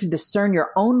can learn to discern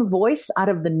your own voice out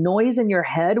of the noise in your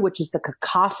head, which is the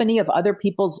cacophony of other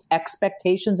people's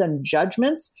expectations and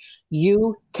judgments,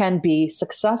 you can be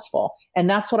successful. And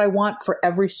that's what I want for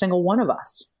every single one of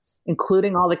us,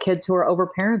 including all the kids who are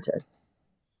overparented.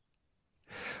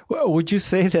 Well, would you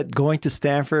say that going to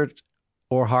Stanford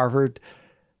or Harvard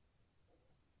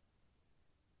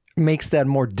makes that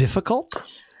more difficult?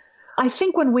 I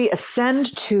think when we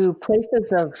ascend to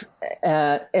places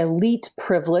of elite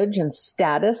privilege and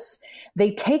status,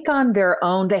 they take on their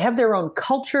own, they have their own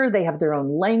culture, they have their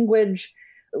own language,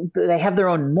 they have their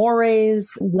own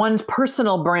mores. One's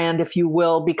personal brand, if you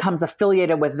will, becomes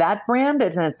affiliated with that brand.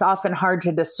 And it's often hard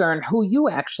to discern who you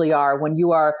actually are when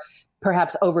you are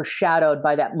perhaps overshadowed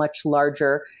by that much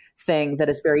larger thing that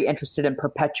is very interested in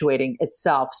perpetuating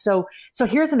itself. So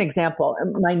here's an example.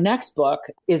 My next book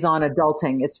is on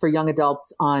adulting. It's for young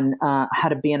adults on how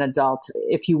to be an adult,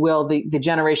 if you will, the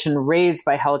generation raised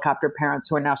by helicopter parents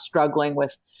who are now struggling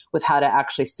with how to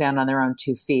actually stand on their own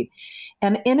 2 feet.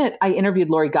 And in it, I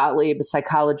interviewed Lori Gottlieb, a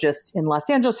psychologist in Los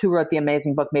Angeles who wrote the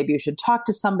amazing book, Maybe You Should Talk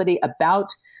to Somebody, about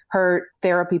her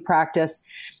therapy practice.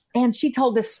 And she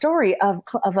told this story of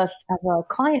a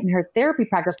client in her therapy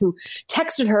practice who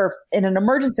texted her in an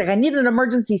emergency. I need an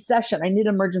emergency session. I need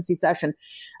an emergency session.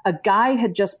 A guy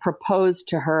had just proposed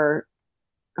to her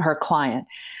client.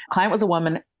 Client was a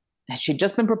woman. She'd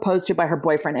just been proposed to by her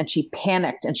boyfriend, and she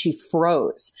panicked and she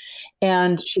froze.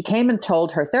 And she came and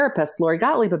told her therapist, Lori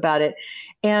Gottlieb, about it.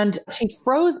 And she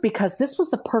froze because this was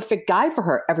the perfect guy for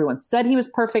her. Everyone said he was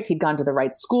perfect. He'd gone to the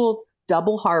right schools.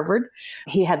 Double Harvard.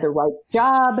 He had the right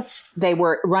job. They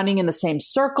were running in the same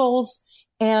circles,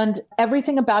 and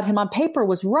everything about him on paper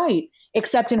was right,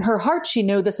 except in her heart, she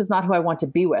knew this is not who I want to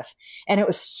be with. And it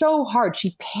was so hard.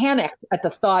 She panicked at the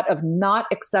thought of not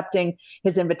accepting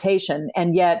his invitation,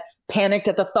 and yet panicked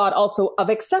at the thought also of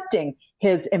accepting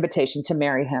his invitation to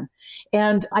marry him.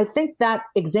 And I think that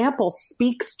example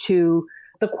speaks to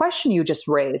the question you just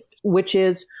raised, which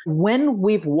is when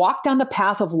we've walked down the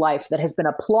path of life that has been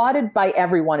applauded by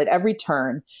everyone at every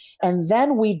turn, and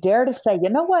then we dare to say, you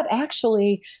know what,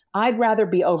 actually, I'd rather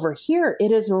be over here.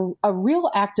 It is a real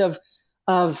act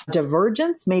of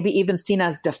divergence, maybe even seen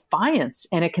as defiance,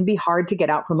 and it can be hard to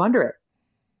get out from under it.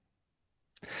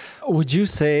 Would you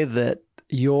say that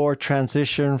your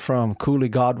transition from Cooley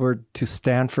Godward to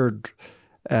Stanford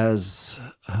as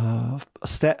a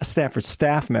Stanford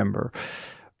staff member,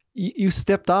 you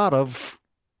stepped out of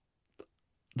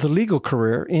the legal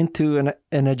career into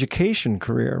an education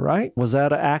career, right? Was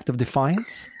that an act of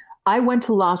defiance? I went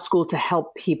to law school to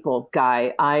help people,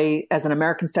 Guy. As an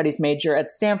American Studies major at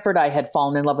Stanford, I had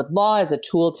fallen in love with law as a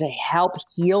tool to help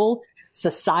heal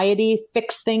society,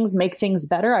 fix things, make things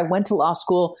better. I went to law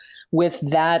school with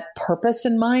that purpose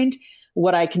in mind.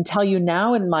 What I can tell you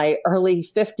now in my early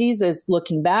 50s is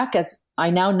looking back, as I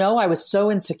now know I was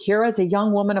so insecure as a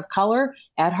young woman of color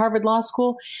at Harvard Law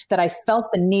School that I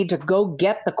felt the need to go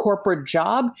get the corporate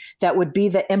job that would be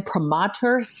the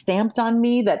imprimatur stamped on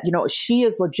me that, you know, she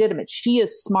is legitimate, she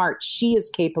is smart, she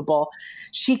is capable,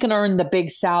 she can earn the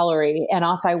big salary. And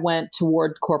off I went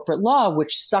toward corporate law,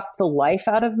 which sucked the life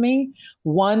out of me,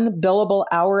 one billable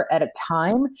hour at a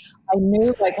time. I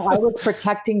knew like I was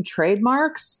protecting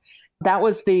trademarks. That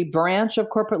was the branch of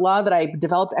corporate law that I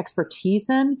developed expertise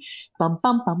in. Bum,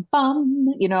 bum, bum, bum.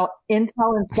 You know,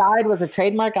 Intel Inside was a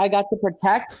trademark I got to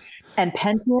protect. And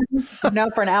Pentium, you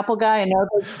know, for an Apple guy, I know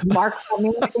those marks on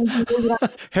me.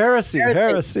 Heresy.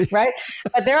 Right?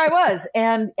 But there I was.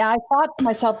 And I thought to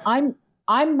myself,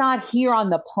 I'm not here on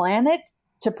the planet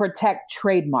to protect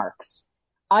trademarks.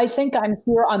 I think I'm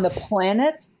here on the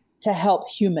planet to help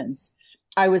humans.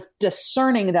 I was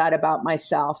discerning that about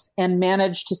myself and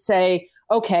managed to say,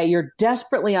 okay, you're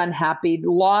desperately unhappy.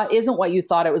 Law isn't what you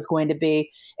thought it was going to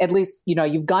be. At least,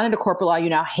 you've gone into corporate law. You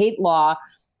now hate law.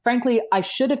 Frankly, I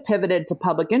should have pivoted to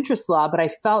public interest law, but I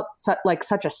felt like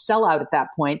such a sellout at that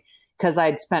point because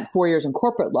I'd spent 4 years in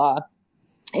corporate law.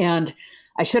 And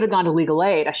I should have gone to legal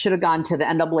aid. I should have gone to the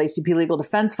NAACP Legal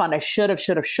Defense Fund. I should have.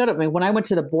 I mean, when I went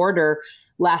to the border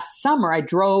last summer, I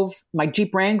drove my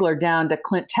Jeep Wrangler down to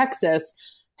Clint, Texas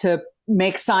to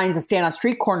make signs and stand on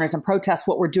street corners and protest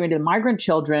what we're doing to the migrant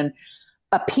children.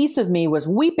 A piece of me was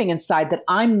weeping inside that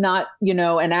I'm not,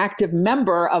 an active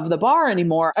member of the bar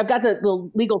anymore. I've got the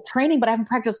legal training, but I haven't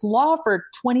practiced law for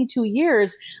 22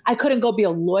 years. I couldn't go be a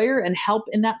lawyer and help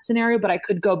in that scenario, but I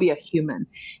could go be a human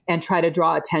and try to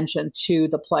draw attention to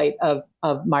the plight of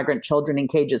migrant children in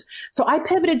cages. So I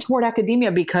pivoted toward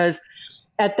academia because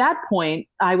at that point,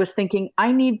 I was thinking,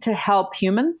 I need to help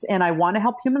humans and I want to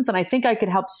help humans. And I think I could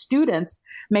help students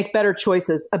make better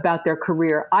choices about their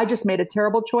career. I just made a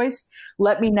terrible choice.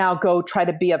 Let me now go try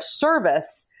to be of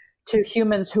service to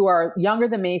humans who are younger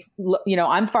than me.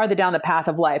 I'm farther down the path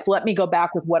of life. Let me go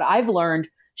back with what I've learned,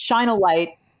 shine a light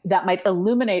that might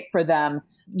illuminate for them,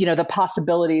 the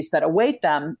possibilities that await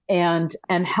them and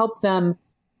help them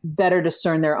better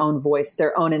discern their own voice,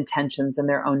 their own intentions, and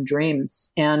their own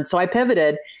dreams. And so I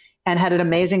pivoted and had an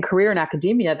amazing career in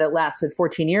academia that lasted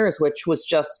 14 years, which was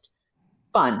just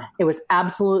fun. It was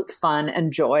absolute fun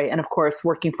and joy. And of course,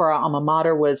 working for our alma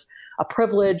mater was a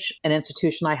privilege, an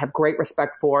institution I have great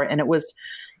respect for. And it was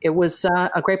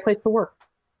a great place to work.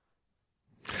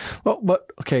 Well, but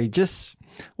okay, just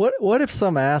what if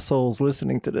some asshole's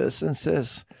listening to this and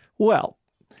says, well,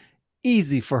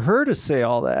 easy for her to say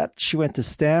all that. She went to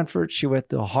Stanford. She went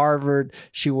to Harvard.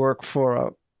 She worked for a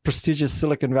prestigious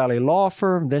Silicon Valley law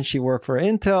firm. Then she worked for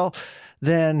Intel.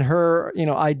 Then her,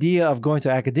 idea of going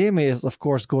to academia is, of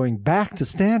course, going back to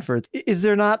Stanford. Is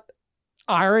there not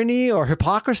irony or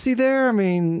hypocrisy there? I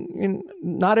mean,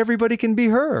 not everybody can be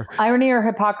her. Irony or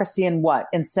hypocrisy in what?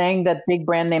 In saying that big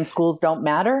brand name schools don't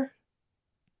matter?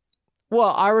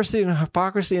 Well, irony and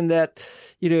hypocrisy in that,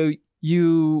 you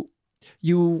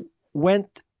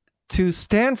went to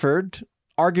Stanford,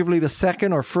 arguably the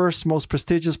second or first most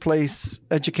prestigious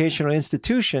educational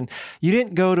institution. You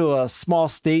didn't go to a small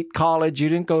state college. You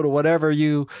didn't go to whatever.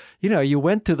 You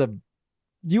went to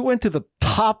the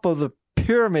top of the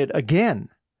pyramid again.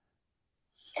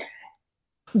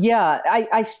 Yeah,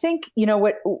 I think,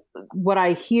 what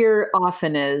I hear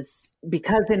often is,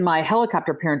 because in my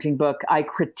helicopter parenting book, I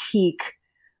critique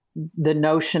the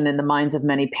notion in the minds of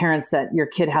many parents that your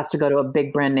kid has to go to a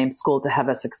big brand name school to have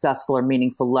a successful or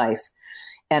meaningful life.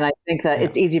 And I think that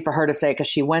it's easy for her to say because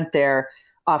she went there,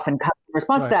 often cut in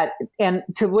response to that. And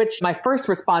to which my first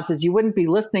response is, you wouldn't be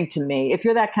listening to me. If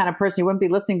you're that kind of person, you wouldn't be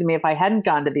listening to me if I hadn't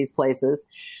gone to these places.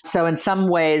 So in some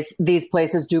ways, these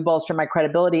places do bolster my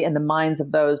credibility in the minds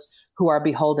of those who are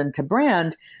beholden to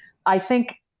brand. I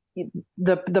think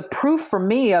the proof for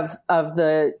me of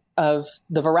the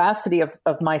veracity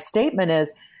of my statement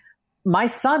is, my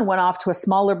son went off to a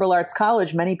small liberal arts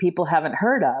college many people haven't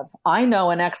heard of. I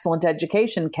know an excellent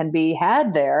education can be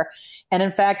had there. And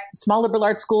in fact, small liberal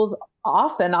arts schools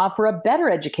often offer a better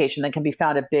education than can be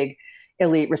found at big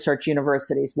elite research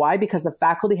universities. Why? Because the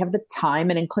faculty have the time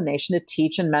and inclination to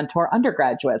teach and mentor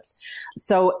undergraduates.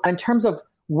 So in terms of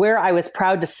where I was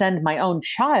proud to send my own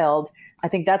child, I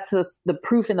think that's the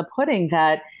proof in the pudding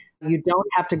that you don't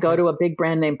have to go to a big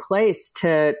brand name place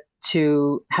to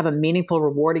have a meaningful,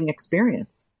 rewarding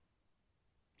experience.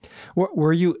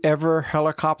 Were you ever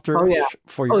helicopter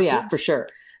for your kids? For sure.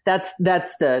 That's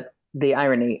the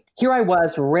irony. Here I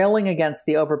was railing against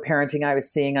the overparenting I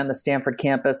was seeing on the Stanford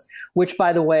campus, which,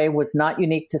 by the way, was not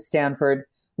unique to Stanford.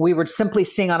 We were simply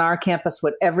seeing on our campus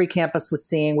what every campus was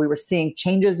seeing. We were seeing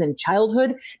changes in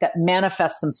childhood that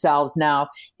manifest themselves now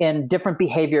in different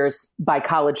behaviors by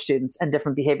college students and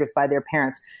different behaviors by their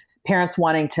parents. Parents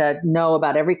wanting to know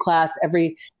about every class,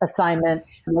 every assignment,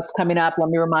 what's coming up. Let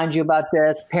me remind you about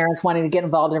this. Parents wanting to get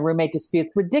involved in roommate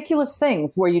disputes, ridiculous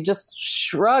things where you just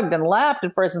shrugged and laughed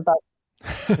at first and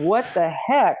thought, what the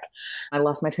heck? I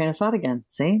lost my train of thought again.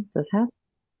 See, does that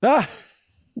happen?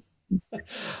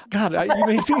 God, you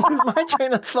made me lose my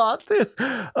train of thought too.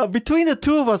 Between the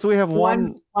two of us, we have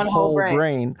one whole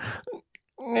brain.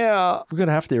 Yeah, we're going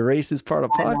to have to erase this part of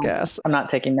the podcast. I'm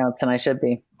not taking notes and I should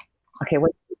be. Okay,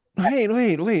 wait.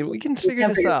 Wait. We can figure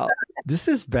this out. This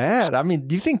is bad. I mean,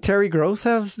 do you think Terry Gross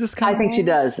has this kind of I think she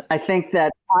does. I think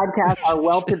that podcasts are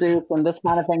well produced and this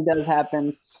kind of thing does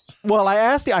happen. Well,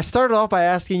 I started off by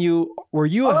asking you, were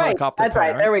you a helicopter parent?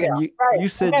 That's right. There we go. You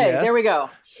said okay, yes. There we go.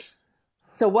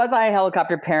 So was I a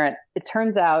helicopter parent? It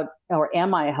turns out, or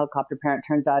am I a helicopter parent?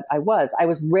 Turns out I was. I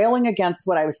was railing against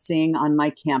what I was seeing on my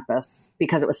campus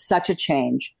because it was such a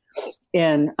change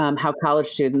in how college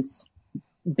students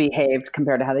behaved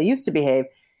compared to how they used to behave.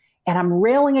 And I'm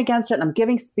railing against it. And I'm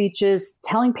giving speeches,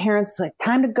 telling parents, like,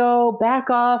 time to go, back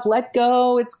off, let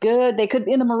go. It's good. They could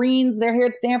be in the Marines. They're here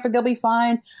at Stanford. They'll be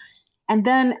fine. And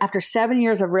then after 7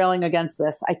 years of railing against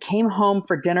this, I came home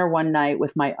for dinner one night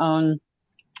with my own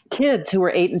kids who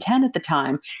were 8 and 10 at the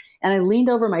time. And I leaned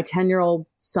over my 10-year-old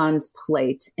son's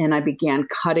plate and I began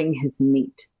cutting his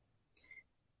meat.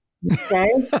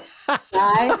 Okay.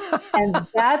 And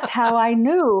that's how I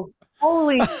knew,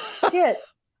 holy shit,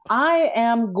 I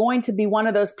am going to be one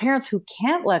of those parents who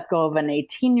can't let go of an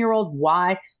 18-year-old.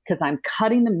 Why? Because I'm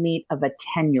cutting the meat of a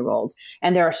 10-year-old.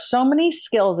 And there are so many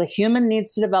skills a human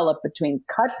needs to develop between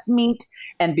cut meat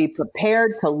and be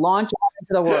prepared to launch out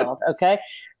into the world. Okay.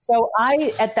 So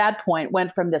I, at that point,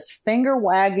 went from this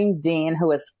finger-wagging dean who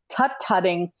was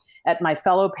tut-tutting at my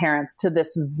fellow parents to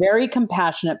this very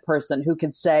compassionate person who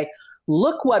could say,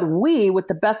 look what we, with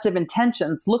the best of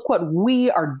intentions, look what we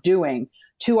are doing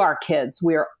to our kids.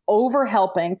 We are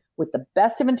over-helping with the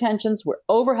best of intentions. We're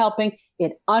over-helping.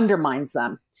 It undermines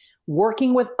them.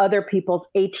 Working with other people's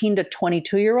 18 to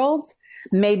 22-year-olds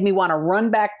made me want to run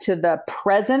back to the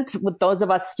present with those of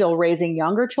us still raising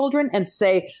younger children and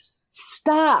say,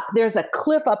 stop, there's a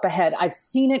cliff up ahead. I've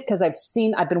seen it because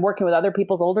I've been working with other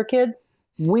people's older kids.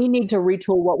 We need to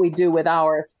retool what we do with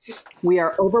ours. We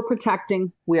are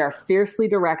overprotecting. We are fiercely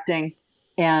directing.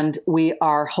 And we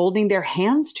are holding their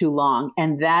hands too long.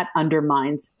 And that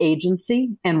undermines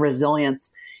agency and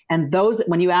resilience. And those,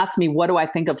 when you ask me, what do I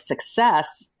think of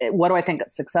success? What do I think a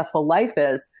successful life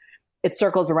is? It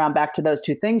circles around back to those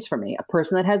two things for me. A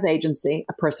person that has agency,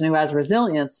 a person who has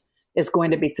resilience is going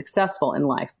to be successful in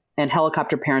life. And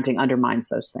helicopter parenting undermines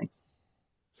those things.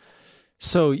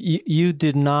 So you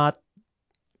did not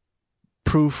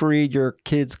proofread your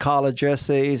kids' college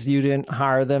essays? You didn't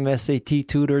hire them SAT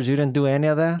tutors? You didn't do any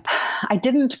of that? I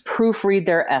didn't proofread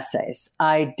their essays.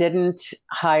 I didn't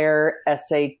hire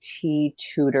SAT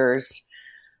tutors.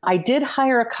 I did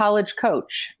hire a college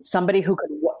coach, somebody who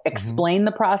could explain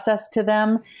the process to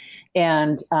them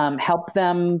and help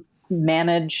them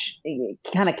manage,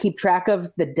 kind of keep track of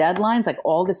the deadlines, like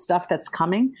all the stuff that's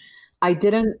coming. I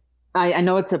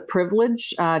know it's a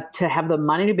privilege to have the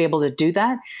money to be able to do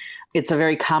that. It's a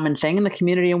very common thing in the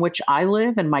community in which I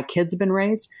live and my kids have been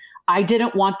raised. I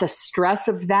didn't want the stress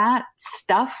of that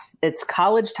stuff. It's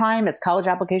college time. It's college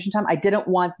application time. I didn't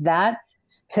want that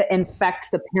to infect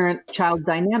the parent-child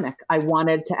dynamic. I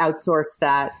wanted to outsource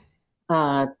that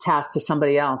task to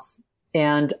somebody else.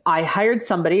 And I hired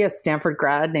somebody, a Stanford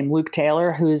grad named Luke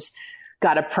Taylor, who's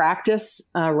got a practice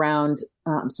around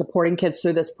supporting kids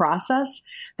through this process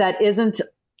that isn't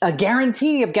a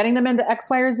guarantee of getting them into X,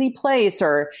 Y, or Z place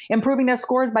or improving their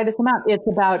scores by this amount. It's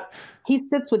about, he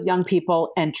sits with young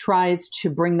people and tries to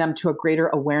bring them to a greater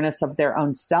awareness of their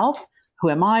own self.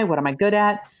 Who am I? What am I good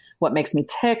at? What makes me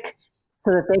tick? So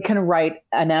that they can write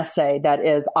an essay that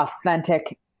is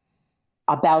authentic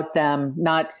about them,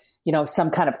 not, some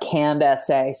kind of canned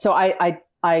essay. So I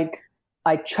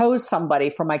chose somebody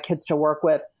for my kids to work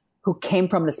with who came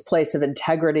from this place of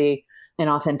integrity and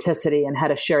authenticity and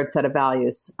had a shared set of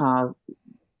values.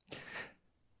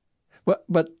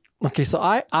 But okay, so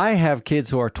I have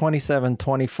kids who are 27,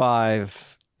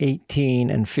 25, 18,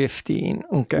 and 15.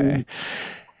 Okay. Mm.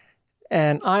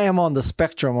 And I am on the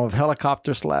spectrum of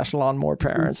helicopter/lawnmower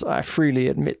parents. I freely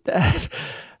admit that.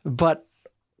 But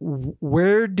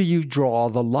where do you draw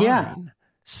the line? Yeah.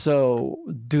 So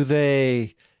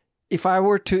if I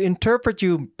were to interpret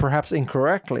you perhaps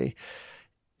incorrectly,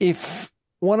 if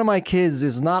one of my kids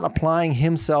is not applying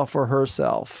himself or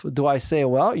herself, do I say,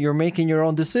 well, you're making your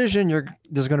own decision,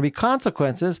 there's going to be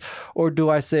consequences? Or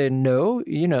do I say, no,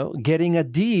 getting a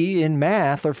D in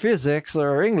math or physics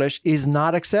or English is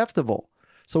not acceptable?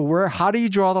 So how do you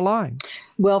draw the line?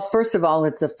 Well, first of all,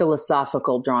 it's a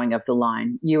philosophical drawing of the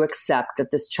line. You accept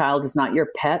that this child is not your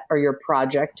pet or your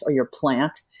project or your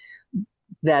plant.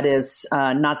 That is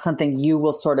not something you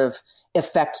will sort of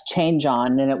effect change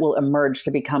on, and it will emerge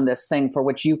to become this thing for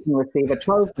which you can receive a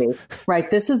trophy, right?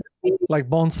 This is like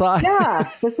bonsai.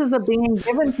 Yeah, this is a being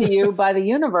given to you by the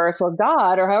universe or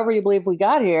God or however you believe we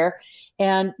got here,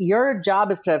 and your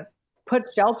job is to put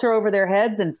shelter over their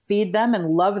heads and feed them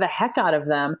and love the heck out of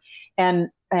them, and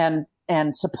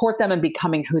support them in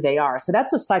becoming who they are. So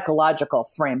that's a psychological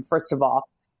frame, first of all.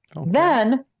 Okay.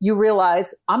 Then you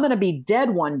realize I'm going to be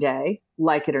dead one day,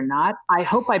 like it or not. I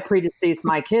hope I predecease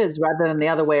my kids rather than the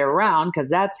other way around, because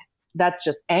that's that's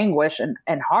just anguish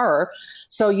and horror.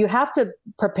 So you have to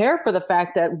prepare for the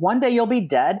fact that one day you'll be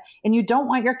dead, and you don't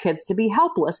want your kids to be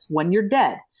helpless when you're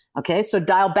dead. Okay. So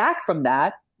dial back from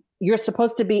that. You're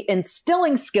supposed to be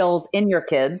instilling skills in your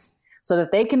kids so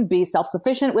that they can be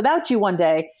self-sufficient without you one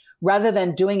day, rather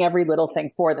than doing every little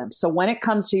thing for them. So when it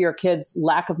comes to your kids'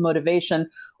 lack of motivation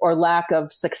or lack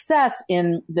of success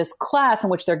in this class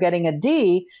in which they're getting a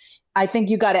D, I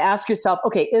think you got to ask yourself,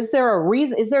 okay, is there a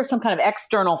reason? Is there some kind of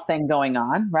external thing going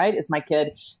on, right? Is my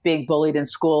kid being bullied in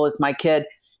school? Is my kid,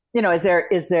 are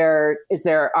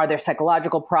there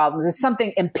psychological problems? Is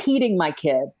something impeding my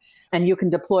kid? And you can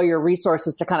deploy your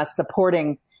resources to kind of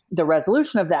supporting the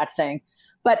resolution of that thing.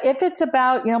 But if it's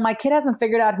about, my kid hasn't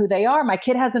figured out who they are, my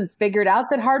kid hasn't figured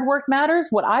out that hard work matters,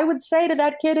 what I would say to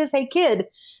that kid is, hey, kid,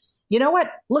 you know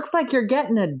what? Looks like you're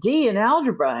getting a D in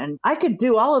algebra, and I could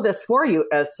do all of this for you,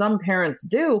 as some parents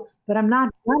do, but I'm not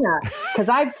gonna, because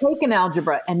I've taken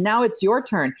algebra, and now it's your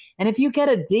turn. And if you get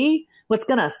a D, what's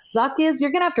gonna suck is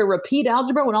you're gonna have to repeat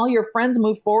algebra when all your friends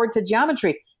move forward to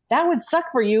geometry. That would suck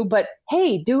for you, but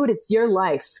hey, dude, it's your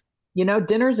life.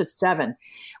 Dinner's at 7.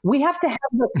 We have to have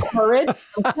the courage.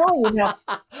 I'm telling you now.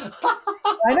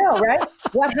 I know, right?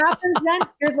 What happens then?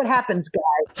 Here's what happens,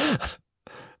 guys.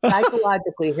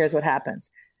 Psychologically, here's what happens.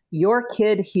 Your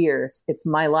kid hears, it's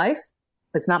my life.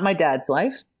 It's not my dad's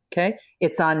life. Okay.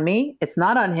 It's on me. It's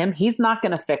not on him. He's not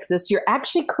going to fix this. You're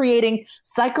actually creating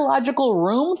psychological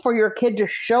room for your kid to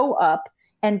show up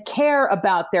and care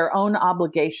about their own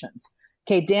obligations.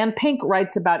 Okay, Dan Pink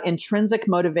writes about intrinsic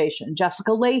motivation.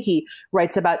 Jessica Lahey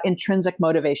writes about intrinsic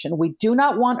motivation. We do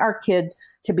not want our kids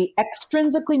to be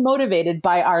extrinsically motivated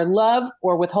by our love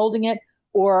or withholding it,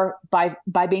 or by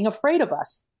being afraid of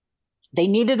us. They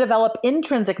need to develop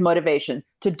intrinsic motivation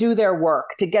to do their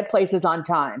work, to get places on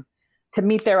time, to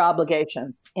meet their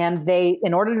obligations. And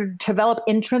in order to develop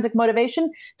intrinsic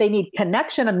motivation, they need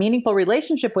connection, a meaningful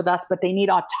relationship with us, but they need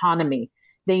autonomy.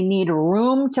 They need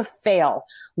room to fail.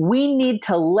 We need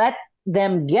to let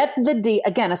them get the D,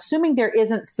 again, assuming there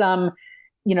isn't some,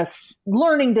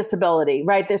 learning disability,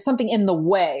 right? There's something in the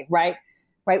way, right?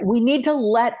 Right. We need to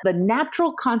let the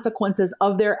natural consequences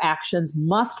of their actions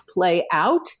must play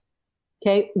out.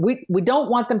 Okay. We don't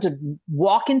want them to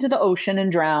walk into the ocean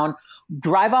and drown,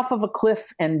 drive off of a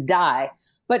cliff and die.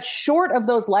 But short of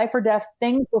those life or death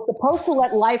things, we're supposed to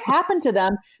let life happen to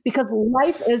them, because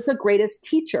life is the greatest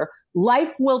teacher.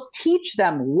 Life will teach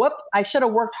them, whoops, I should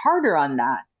have worked harder on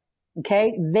that.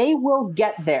 Okay. They will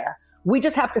get there. We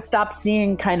just have to stop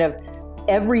seeing kind of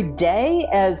every day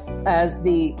as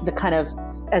the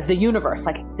universe.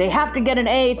 Like, they have to get an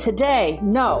A today.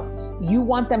 No, you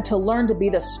want them to learn to be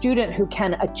the student who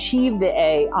can achieve the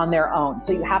A on their own.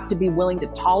 So you have to be willing to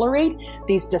tolerate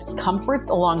these discomforts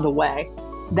along the way.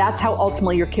 That's how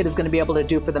ultimately your kid is going to be able to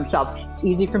do for themselves. It's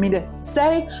easy for me to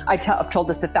say. I've told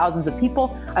this to thousands of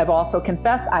people. I've also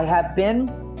confessed I have been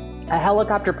a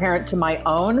helicopter parent to my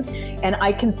own, and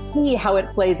I can see how it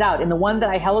plays out. In the one that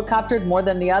I helicoptered more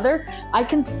than the other, I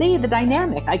can see the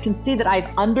dynamic. I can see that I've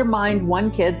undermined one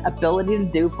kid's ability to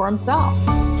do for himself.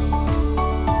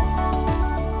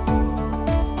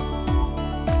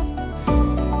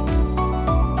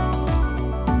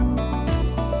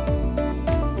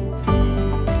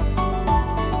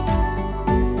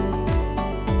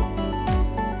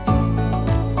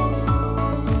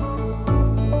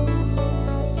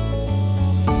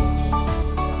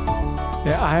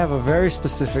 I have a very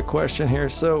specific question here.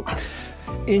 So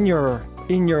in your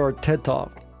TED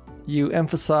Talk, you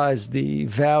emphasize the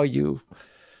value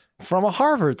from a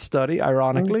Harvard study,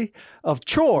 ironically, of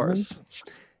chores.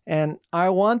 And I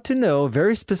want to know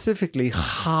very specifically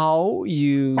how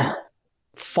you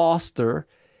foster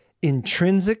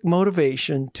intrinsic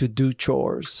motivation to do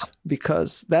chores,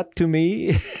 because that to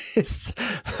me is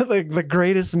like the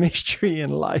greatest mystery in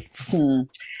life.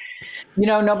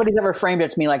 Nobody's ever framed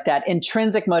it to me like that.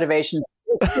 Intrinsic motivation.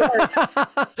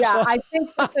 Yeah, I think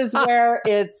this is where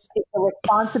it's a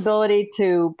responsibility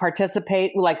to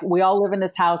participate. Like, we all live in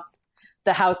this house.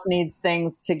 The house needs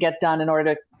things to get done in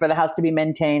order for the house to be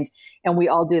maintained. And we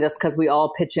all do this because we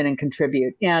all pitch in and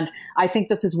contribute. And I think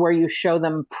this is where you show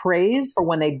them praise for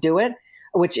when they do it,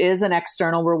 which is an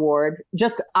external reward.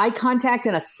 Just eye contact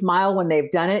and a smile when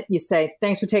they've done it. You say,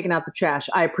 thanks for taking out the trash.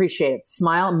 I appreciate it.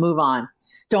 Smile and move on.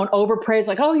 Don't overpraise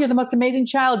like, oh, you're the most amazing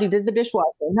child. You did the dishwasher.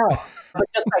 No, but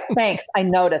just like, thanks. I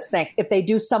noticed. Thanks. If they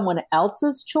do someone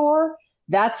else's chore,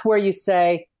 that's where you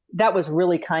say, that was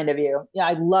really kind of you. Yeah,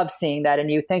 I love seeing that in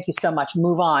you. Thank you so much.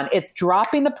 Move on. It's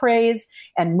dropping the praise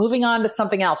and moving on to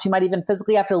something else. You might even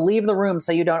physically have to leave the room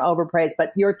so you don't overpraise,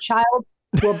 but your child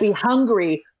will be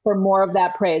hungry for more of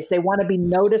that praise. They want to be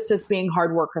noticed as being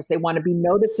hard workers. They want to be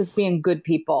noticed as being good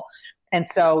people. And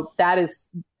so that's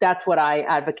what I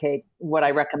advocate, what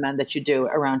I recommend that you do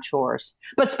around chores.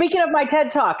 But speaking of my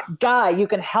TED Talk, Guy, you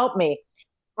can help me.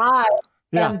 I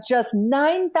am just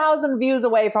 9,000 views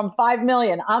away from 5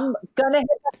 million. I'm going to hit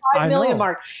the 5 million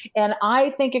mark. And I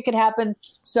think it could happen.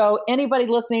 So anybody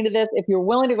listening to this, if you're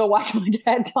willing to go watch my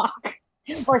TED Talk,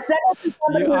 or send it to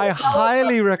somebody, I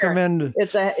highly recommend.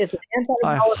 It's an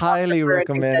I highly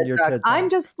recommend your TED Talk. I'm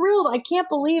just thrilled. I can't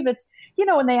believe it's,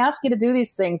 when they ask you to do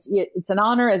these things, it's an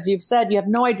honor. As you've said, you have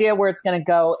no idea where it's going to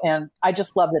go. And I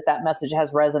just love that message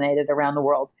has resonated around the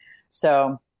world.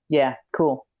 So yeah,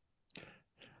 cool.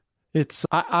 I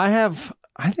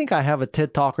think I have a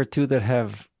TED Talk or two that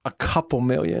have a couple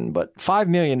million, but 5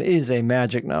 million is a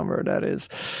magic number. That is,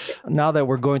 now that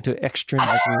we're going to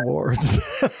extrinsic rewards.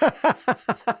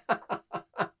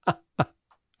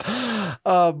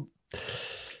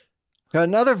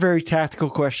 Another very tactical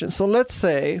question. So let's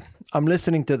say I'm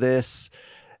listening to this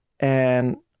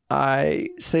and I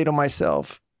say to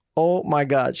myself, oh my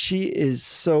God, she is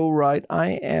so right.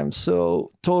 I am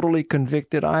so totally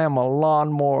convicted. I am a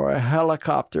lawnmower, a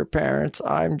helicopter parent.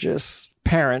 I'm just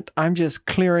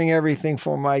clearing everything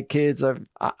for my kids.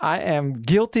 I am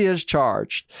guilty as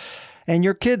charged. And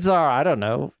your kids are, I don't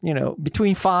know,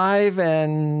 between 5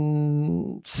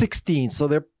 and 16. So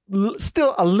they're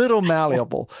still a little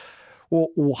malleable.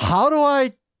 Well, how do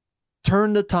I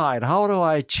turn the tide? How do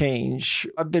I change?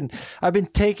 I've been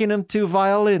taking them to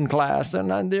violin class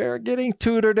and they're getting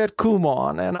tutored at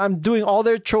Kumon, and I'm doing all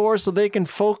their chores so they can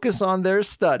focus on their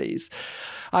studies.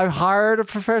 I've hired a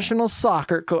professional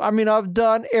soccer coach. I mean, I've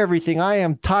done everything. I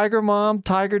am Tiger Mom,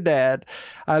 Tiger Dad.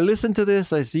 I listen to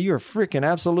this. I see you're freaking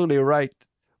absolutely right.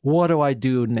 What do I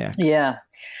do next? Yeah.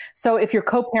 So if you're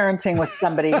co-parenting with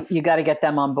somebody, you got to get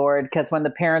them on board, because when the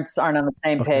parents aren't on the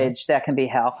same page, that can be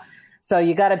hell. So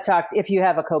you got to talk, if you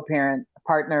have a co-parent, a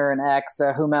partner, an ex,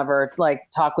 or whomever,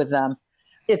 talk with them.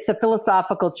 It's the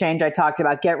philosophical change I talked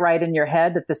about. Get right in your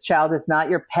head that this child is not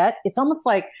your pet. It's almost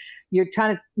like you're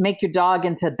trying to make your dog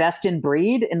into best in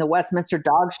breed in the Westminster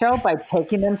Dog Show by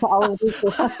taking them to all of these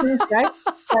lessons, right?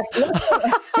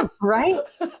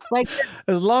 Right?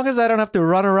 As long as I don't have to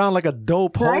run around like a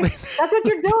dope. Right? That's what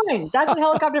you're doing. That's what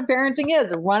helicopter parenting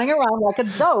is, running around like a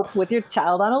dope with your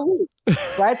child on a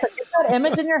leash, right? So get that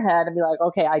image in your head and be like,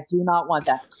 okay, I do not want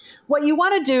that. What you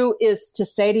want to do is to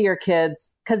say to your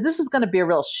kids, because this is going to be a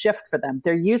real shift for them.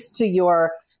 They're used to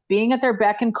your being at their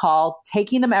beck and call,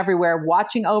 taking them everywhere,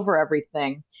 watching over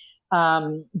everything,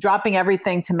 dropping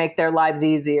everything to make their lives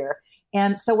easier.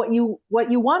 And so what you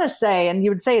want to say, and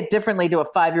you would say it differently to a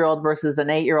 5-year-old versus an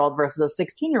 8-year-old versus a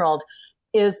 16-year-old,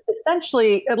 is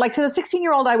essentially, like, to the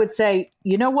 16-year-old, I would say,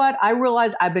 you know what? I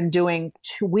realize we've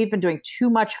been doing too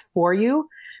much for you,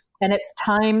 and it's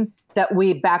time that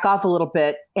we back off a little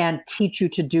bit and teach you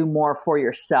to do more for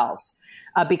yourselves,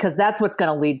 because that's what's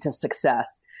going to lead to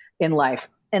success in life.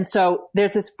 And so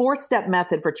there's this 4-step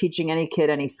method for teaching any kid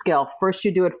any skill. First,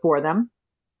 you do it for them,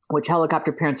 which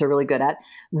helicopter parents are really good at.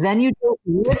 Then you do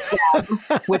it with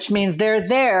them, which means they're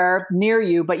there near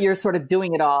you, but you're sort of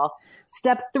doing it all.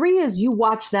 Step 3 is you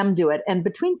watch them do it. And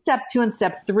between step 2 and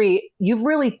step 3, you've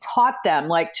really taught them,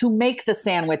 like, to make the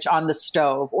sandwich on the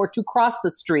stove or to cross the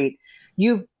street.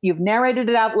 You've narrated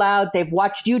it out loud. They've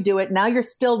watched you do it. Now you're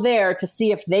still there to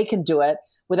see if they can do it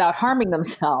without harming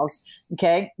themselves.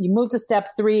 Okay. You move to step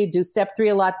 3, do step 3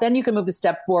 a lot. Then you can move to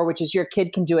step 4, which is your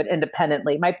kid can do it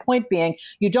independently. My point being,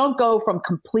 you don't go from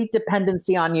complete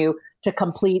dependency on you to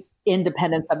complete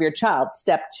independence of your child.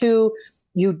 Step 2,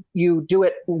 you do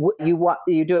it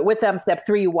with them. Step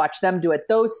 3, you watch them do it.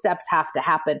 Those steps have to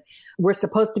happen. We're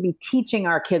supposed to be teaching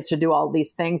our kids to do all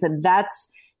these things, and that's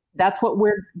what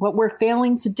we're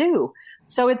failing to do.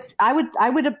 So I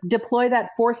would deploy that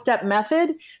 4-step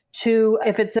method to,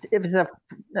 if it's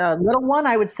a little one,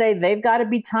 I would say they've got to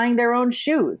be tying their own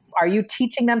shoes. Are you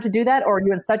teaching them to do that? Or are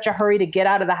you in such a hurry to get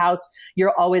out of the house,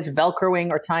 you're always Velcroing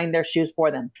or tying their shoes for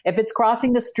them? If it's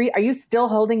crossing the street, are you still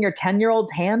holding your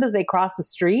 10-year-old's hand as they cross the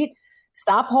street?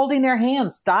 Stop holding their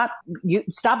hands.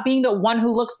 Stop being the one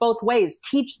who looks both ways.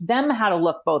 Teach them how to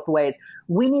look both ways.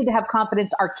 We need to have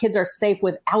confidence our kids are safe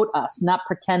without us, not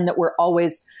pretend that we're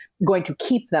always going to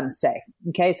keep them safe.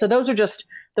 Okay. So those are just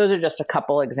a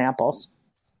couple examples.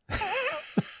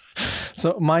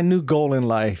 So my new goal in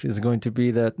life is going to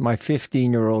be that my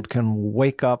 15-year-old can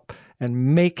wake up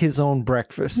and make his own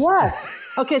breakfast. Yeah.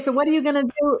 Okay. So what are you going to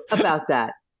do about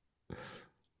that?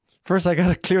 First, I got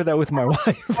to clear that with my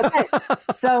wife. Okay.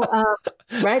 So,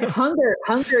 right,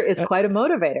 hunger is quite a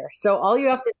motivator. So all you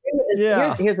have to do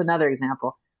is, here's another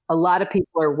example. A lot of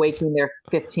people are waking their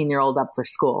 15-year-old up for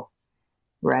school,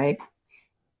 right?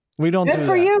 We don't Good do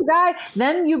for that. you, guy.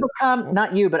 Then you become,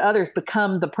 not you, but others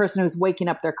become the person who's waking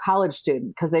up their college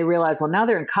student because they realize, well, now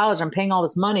they're in college. I'm paying all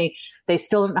this money. They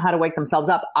still don't know how to wake themselves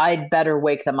up. I'd better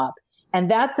wake them up. And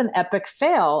that's an epic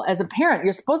fail as a parent.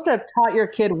 You're supposed to have taught your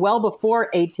kid well before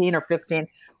 18 or 15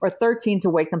 or 13 to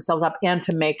wake themselves up and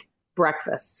to make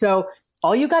breakfast. So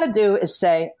all you got to do is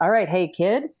say, all right, hey,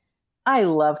 kid, I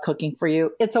love cooking for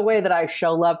you. It's a way that I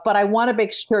show love, but I want to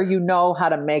make sure you know how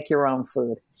to make your own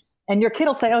food. And your kid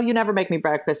will say, oh, you never make me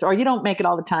breakfast, or you don't make it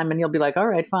all the time. And you'll be like, all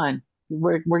right, fine.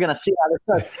 We're going to see how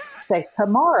this goes. Say,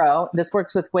 tomorrow, this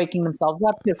works with waking themselves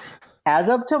up too. As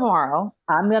of tomorrow,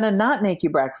 I'm going to not make you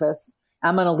breakfast.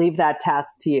 I'm going to leave that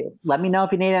task to you. Let me know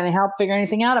if you need any help, figure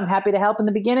anything out. I'm happy to help in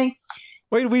the beginning.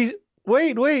 Wait.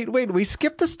 We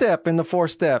skipped a step in the 4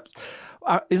 steps.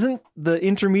 Isn't the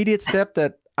intermediate step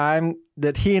that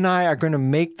he and I are going to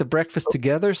make the breakfast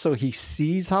together so he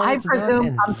sees how it's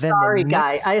done? I'm sorry,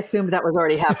 Guy. I assumed that was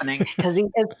already happening because he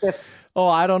is 50. Oh,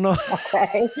 I don't know.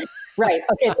 Okay. Right.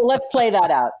 Okay. So let's play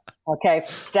that out. Okay.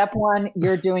 Step 1,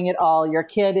 you're doing it all. Your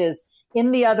kid is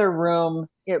in the other room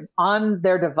on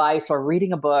their device or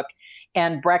reading a book,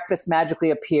 and breakfast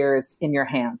magically appears in your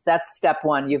hands. That's step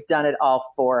 1. You've done it all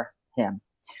for him.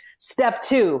 Step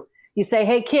 2, you say,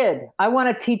 hey, kid, I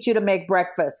want to teach you to make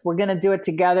breakfast. We're going to do it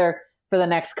together for the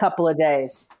next couple of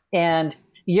days. And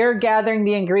you're gathering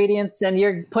the ingredients and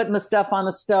you're putting the stuff on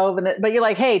the stove. But you're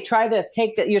like, hey, try this,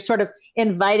 take that. You're sort of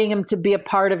inviting him to be a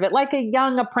part of it, like a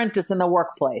young apprentice in the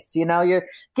workplace. You're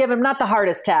giving him not the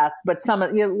hardest task, but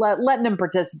you're letting him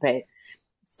participate.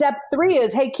 Step 3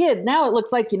 is, hey, kid, now it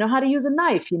looks like you know how to use a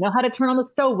knife. You know how to turn on the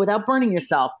stove without burning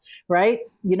yourself, right?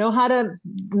 You know how to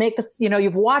make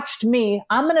you've watched me.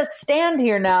 I'm going to stand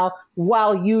here now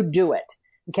while you do it.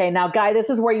 Okay, now, Guy, this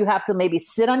is where you have to maybe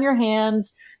sit on your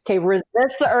hands. Okay,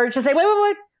 resist the urge to say, wait,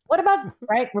 what about,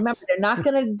 right? Remember, they're not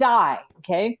going to die,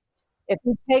 okay? If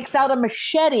he takes out a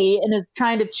machete and is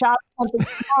trying to chop something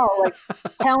small, like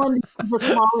tell him to use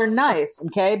a smaller knife,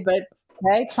 okay? But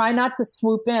try not to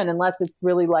swoop in unless it's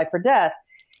really life or death.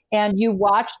 And you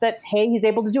watch that, hey, he's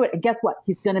able to do it. And guess what?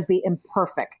 He's going to be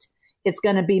imperfect. It's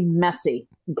going to be messy,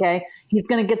 okay? He's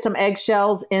going to get some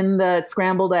eggshells in the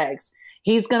scrambled eggs.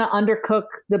 He's going to undercook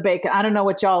the bacon. I don't know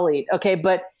what y'all eat, okay?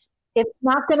 But it's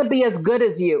not going to be as good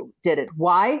as you did it.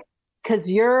 Why? Because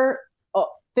you're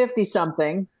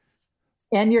 50-something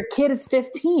and your kid is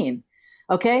 15,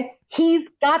 okay? He's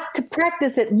got to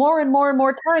practice it more and more and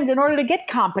more times in order to get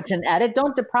competent at it.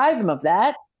 Don't deprive him of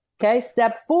that. Okay.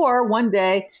 Step 4, one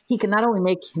day he can not only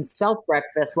make himself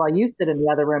breakfast while you sit in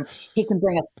the other room, he can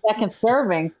bring a second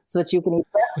serving so that you can eat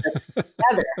breakfast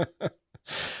together.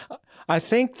 I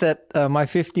think that my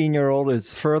 15-year-old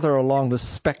is further along the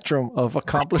spectrum of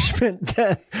accomplishment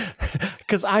than,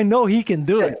 because I know he can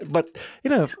do it. But,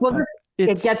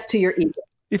 it gets to your ego.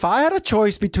 If I had a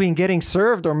choice between getting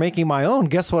served or making my own,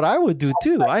 guess what I would do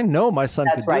too? I know my son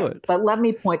could do it. But let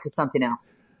me point to something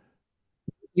else.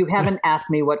 You haven't asked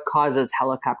me what causes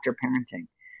helicopter parenting.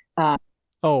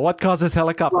 What causes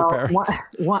helicopter parents?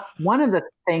 One of the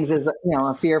things is,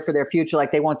 a fear for their future,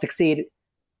 like they won't succeed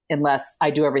unless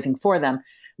I do everything for them.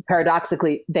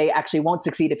 Paradoxically, they actually won't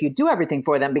succeed if you do everything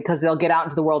for them because they'll get out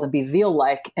into the world and be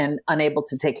veal-like and unable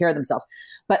to take care of themselves.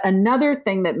 But another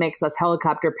thing that makes us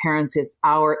helicopter parents is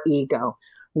our ego.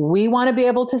 We want to be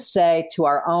able to say to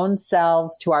our own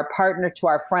selves, to our partner, to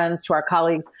our friends, to our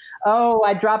colleagues, oh,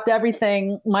 I dropped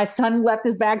everything. My son left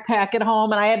his backpack at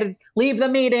home and I had to leave the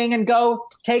meeting and go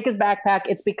take his backpack.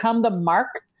 It's become the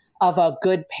mark of a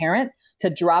good parent to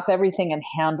drop everything and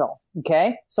handle.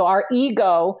 Okay. So our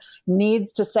ego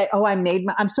needs to say, oh,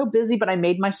 I'm so busy, but I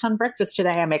made my son breakfast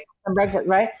today. I make my son breakfast,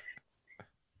 right?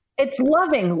 It's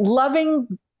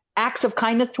loving acts of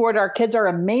kindness toward our kids are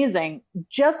amazing.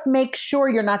 Just make sure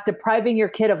you're not depriving your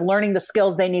kid of learning the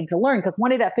skills they need to learn. Because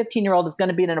one day that 15-year-old is going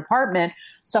to be in an apartment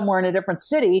somewhere in a different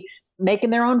city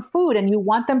making their own food. And you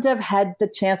want them to have had the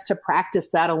chance to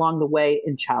practice that along the way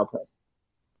in childhood.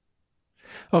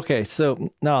 Okay, so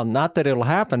now, not that it'll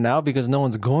happen now because no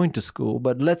one's going to school,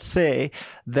 but let's say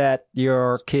that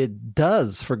your kid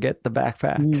does forget the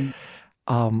backpack.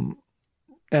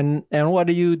 And what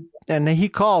do you, and he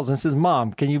calls and says,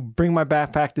 Mom, can you bring my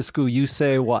backpack to school? You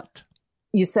say what?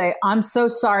 You say, I'm so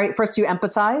sorry. First you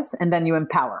empathize and then you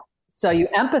empower. So you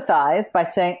empathize by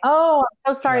saying, oh,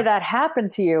 I'm so sorry that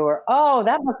happened to you. Or, oh,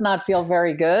 that must not feel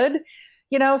very good.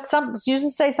 You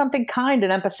just say something kind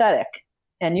and empathetic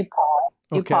and you pause.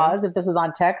 You pause. If this is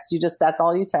on text, that's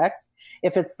all you text.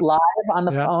 If it's live on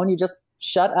the phone, you just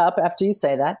shut up after you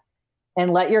say that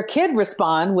and let your kid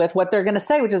respond with what they're going to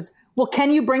say, which is, well,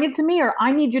 can you bring it to me, or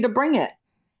I need you to bring it?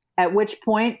 At which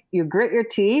point you grit your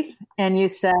teeth and you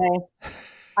say,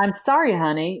 I'm sorry,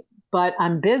 honey, but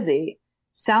I'm busy.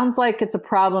 Sounds like it's a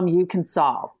problem you can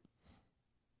solve.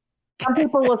 Some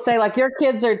people will say, like, your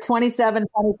kids are 27,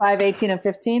 25, 18, and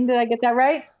 15. Did I get that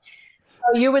right?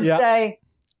 So you would say,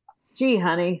 gee,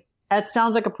 honey, that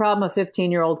sounds like a problem a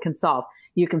 15-year-old can solve.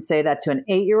 You can say that to an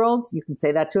 8-year-old. You can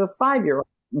say that to a 5-year-old.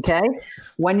 Okay.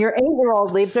 When your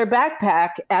 8-year-old leaves their backpack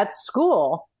at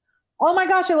school, oh my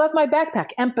gosh, I left my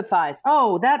backpack. Empathize.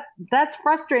 Oh, that's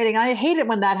frustrating. I hate it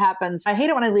when that happens. I hate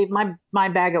it when I leave my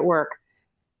bag at work.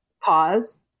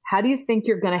 Pause. How do you think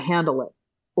you're going to handle it?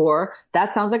 Or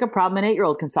that sounds like a problem an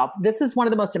 8-year-old can solve. This is one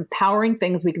of the most empowering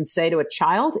things we can say to a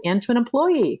child and to an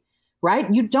employee, right?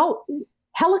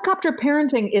 Helicopter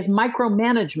parenting is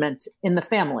micromanagement in the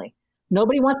family.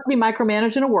 Nobody wants to be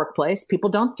micromanaged in a workplace. People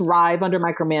don't thrive under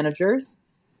micromanagers.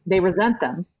 They resent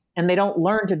them, and they don't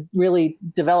learn to really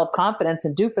develop confidence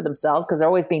and do for themselves because they're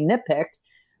always being nitpicked.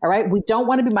 All right. We don't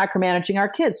want to be micromanaging our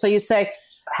kids. So you say,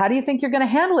 how do you think you're going to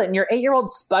handle it? And your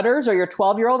 8-year-old sputters, or your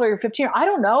 12-year-old, or your 15-year-old, I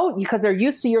don't know, because they're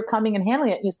used to your coming and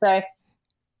handling it. And you say,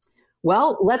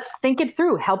 well, let's think it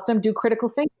through. Help them do critical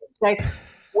thinking. Like,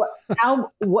 what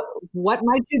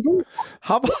might you do?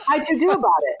 What might you do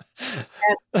about it?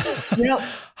 And,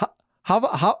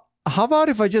 how about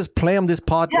if I just play on this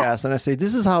podcast and I say,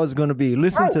 this is how it's going to be.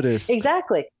 Listen to this.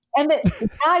 Exactly. And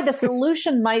the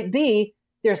solution might be,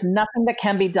 there's nothing that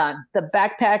can be done. The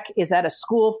backpack is at a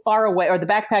school far away, or the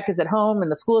backpack is at home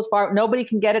and the school is far. Nobody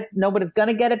can get it. Nobody's going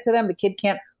to get it to them. The kid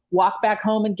can't walk back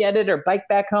home and get it, or bike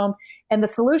back home. And the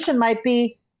solution might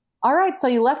be, all right, so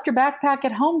you left your backpack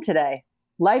at home today.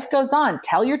 Life goes on.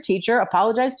 Tell your teacher,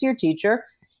 apologize to your teacher,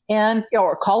 and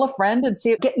or call a friend and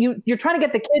see. You're trying to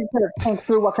get the kid to think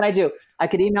through, what can I do? I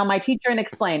could email my teacher and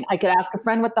explain. I could ask a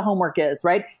friend what the homework is,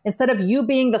 right? Instead of you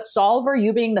being the solver,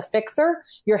 you being the fixer,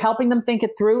 you're helping them think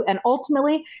it through. And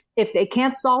ultimately, if they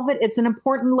can't solve it, it's an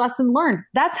important lesson learned.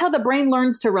 That's how the brain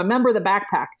learns to remember the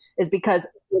backpack, is because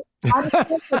when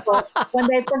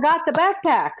they forgot the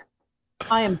backpack.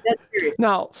 I am dead serious.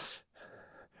 Now,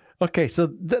 okay, so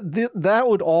that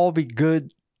would all be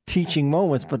good teaching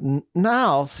moments. But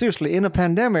now, seriously, in a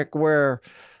pandemic where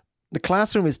the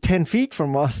classroom is 10 feet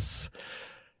from us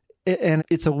and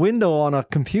it's a window on a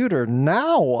computer,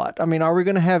 now what? I mean, are we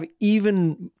going to have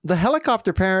the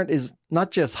helicopter parent is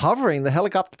not just hovering, the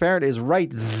helicopter parent is right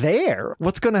there.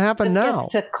 What's going to happen now?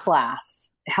 Gets to class.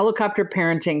 Helicopter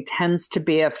parenting tends to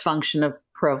be a function of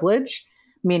privilege,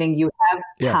 meaning you have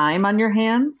time on your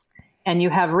hands and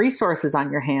you have resources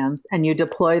on your hands, and you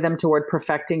deploy them toward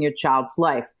perfecting your child's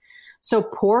life. So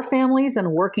poor families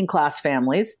and working class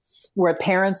families, where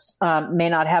parents may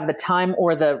not have the time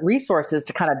or the resources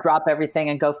to kind of drop everything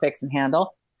and go fix and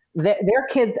handle, their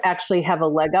kids actually have a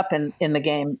leg up in the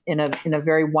game in a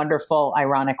very wonderful,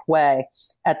 ironic way.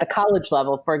 At the college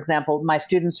level, for example, my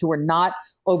students who were not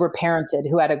overparented,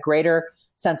 who had a greater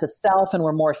sense of self and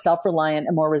were more self-reliant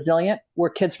and more resilient, were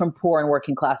kids from poor and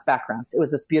working class backgrounds. It was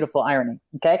this beautiful irony.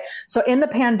 Okay. So in the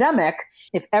pandemic,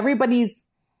 if everybody's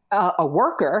a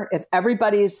worker, if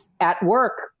everybody's at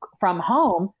work from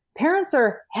home, parents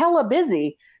are hella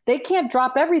busy. They can't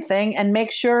drop everything and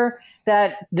make sure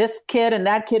that this kid and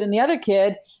that kid and the other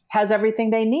kid has everything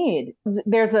they need.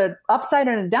 There's an upside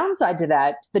and a downside to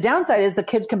that. The downside is the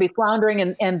kids can be floundering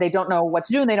and they don't know what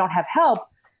to do and they don't have help.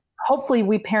 Hopefully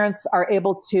we parents are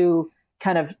able to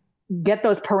kind of get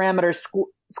those parameters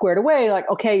squared away. Like,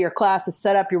 okay, your class is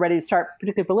set up. You're ready to start,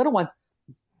 particularly for little ones.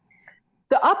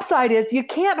 The upside is you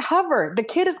can't hover. The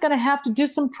kid is going to have to do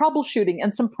some troubleshooting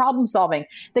and some problem solving.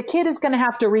 The kid is going to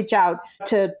have to reach out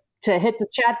to hit the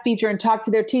chat feature and talk to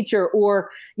their teacher,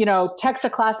 or, text a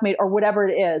classmate, or whatever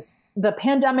it is. The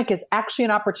pandemic is actually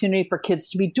an opportunity for kids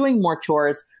to be doing more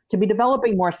chores, to be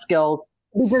developing more skills,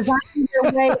 to be designing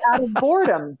their way out of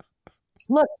boredom.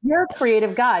 Look, you're a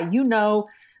creative guy. You know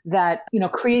that,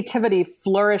 creativity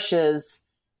flourishes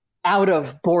out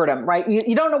of boredom, right?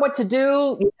 You don't know what to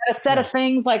do. You got a set of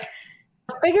things, like,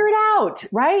 figure it out,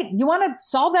 right? You want to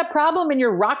solve that problem in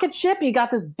your rocket ship? You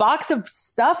got this box of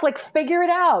stuff, like, figure it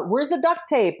out. Where's the duct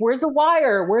tape? Where's the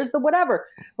wire? Where's the whatever,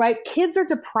 right? Kids are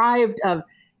deprived of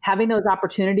having those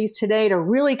opportunities today to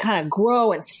really kind of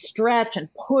grow and stretch and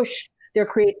push their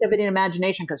creativity and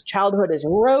imagination, because childhood is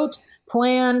rote,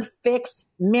 planned, fixed,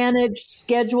 managed,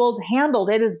 scheduled, handled.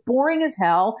 It is boring as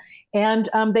hell. And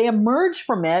they emerge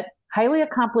from it highly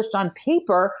accomplished on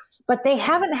paper, but they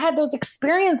haven't had those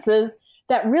experiences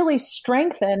that really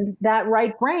strengthened that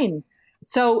right brain.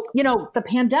 So, the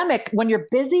pandemic, when you're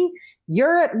busy,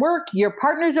 you're at work, your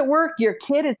partner's at work, your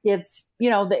kid, they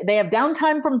have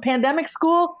downtime from pandemic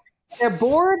school, they're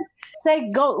bored.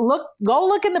 Say, go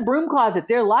look in the broom closet.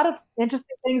 There are a lot of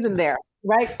interesting things in there,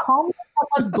 right? Call me if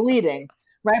someone's bleeding,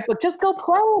 right? But just go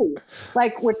play.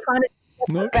 Like we're trying to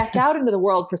get back out into the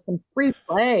world for some free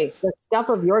play, the stuff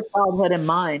of your childhood and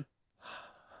mine.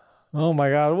 Oh my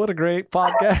God, what a great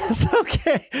podcast.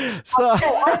 Okay. So okay,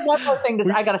 I have one more thing.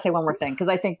 I got to say one more thing because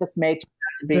I think this may turn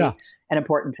out to be an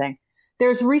important thing.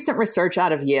 There's recent research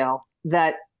out of Yale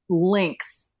that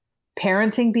links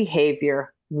parenting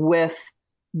behavior with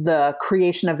the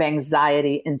creation of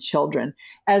anxiety in children.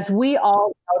 As we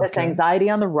all notice anxiety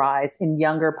on the rise in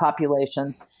younger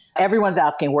populations, everyone's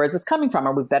asking, where is this coming from?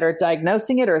 Are we better at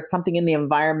diagnosing it, or is something in the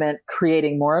environment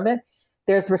creating more of it?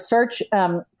 There's research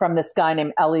from this guy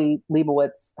named Elie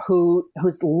Leibovitz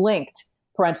who's linked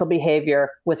parental behavior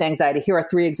with anxiety. Here are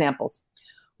 3 examples.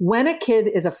 When a kid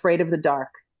is afraid of the dark,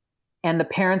 and the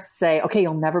parents say, okay,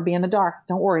 you'll never be in the dark.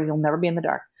 Don't worry, you'll never be in the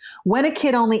dark. When a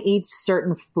kid only eats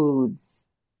certain foods,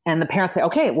 and the parents say,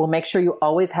 okay, we'll make sure you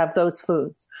always have those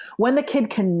foods. When the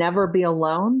kid can never be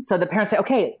alone, so the parents say,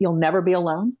 okay, you'll never be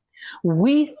alone.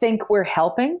 We think we're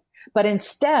helping, but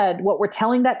instead what we're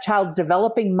telling that child's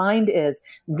developing mind is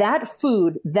that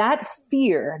food, that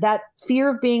fear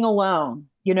of being alone,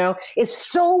 is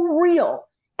so real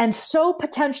and so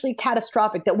potentially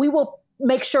catastrophic that we will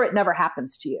make sure it never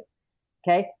happens to you.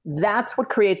 Okay. That's what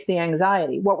creates the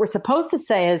anxiety. What we're supposed to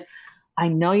say is, I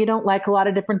know you don't like a lot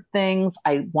of different things.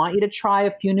 I want you to try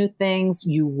a few new things.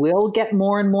 You will get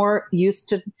more and more used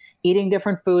to eating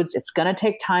different foods. It's going to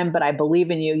take time, but I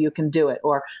believe in you. You can do it.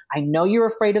 Or I know you're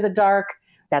afraid of the dark.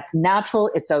 That's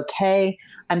natural. It's okay.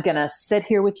 I'm going to sit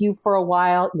here with you for a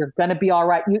while. You're going to be all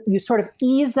right. You sort of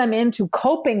ease them into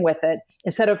coping with it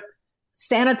instead of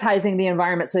sanitizing the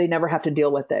environment so they never have to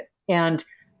deal with it. And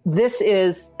this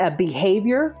is a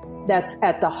behavior that's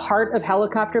at the heart of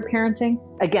helicopter parenting.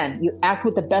 Again, you act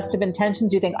with the best of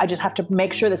intentions. You think, I just have to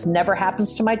make sure this never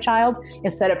happens to my child,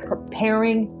 instead of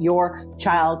preparing your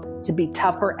child to be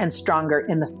tougher and stronger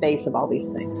in the face of all these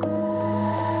things.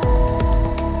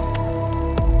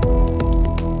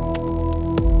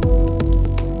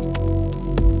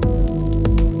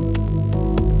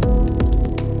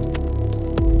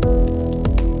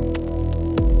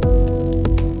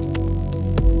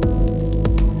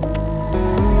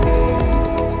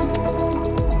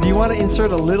 You want to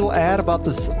insert a little ad about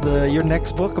your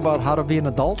next book about how to be an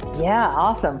adult? Yeah,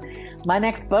 awesome. My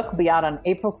next book will be out on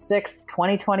April 6th,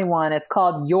 2021. It's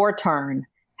called Your Turn,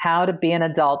 How to Be an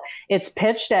Adult. It's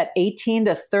pitched at 18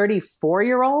 to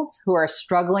 34-year-olds who are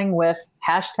struggling with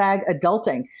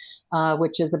 #adulting,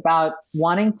 which is about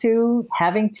wanting to,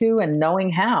 having to, and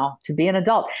knowing how to be an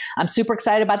adult. I'm super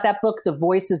excited about that book. The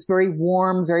voice is very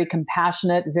warm, very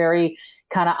compassionate, very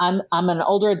kind of, I'm an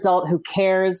older adult who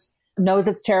cares, knows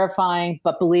it's terrifying,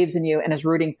 but believes in you and is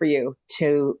rooting for you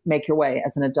to make your way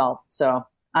as an adult. So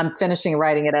I'm finishing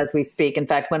writing it as we speak. In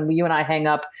fact, when you and I hang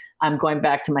up, I'm going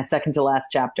back to my second to last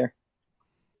chapter.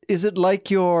 Is it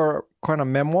like your kind of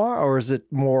memoir, or is it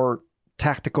more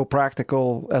tactical,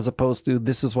 practical, as opposed to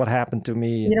this is what happened to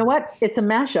me? You know what? It's a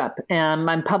mashup.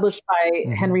 I'm published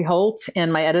by Henry Holt,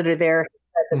 and my editor there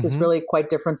said this is really quite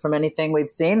different from anything we've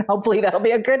seen. Hopefully that'll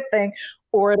be a good thing,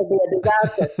 or it'll be a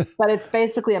disaster. But it's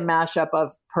basically a mashup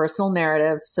of personal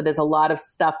narrative. So there's a lot of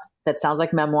stuff that sounds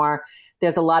like memoir.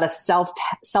 There's a lot of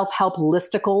self-help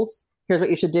listicles. Here's what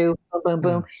you should do. Boom, boom,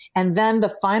 boom. And then the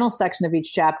final section of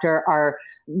each chapter are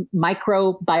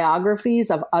micro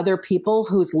biographies of other people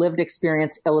whose lived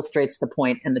experience illustrates the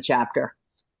point in the chapter.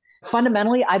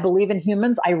 Fundamentally, I believe in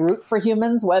humans. I root for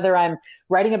humans, whether I'm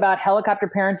writing about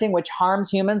helicopter parenting, which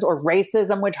harms humans, or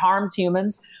racism, which harms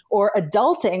humans, or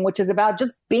adulting, which is about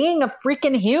just being a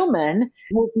freaking human,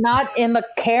 not in the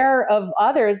care of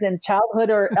others in childhood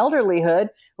or elderlyhood,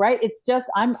 right? It's just,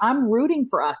 I'm rooting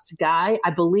for us, Guy. I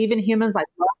believe in humans. I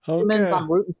love humans.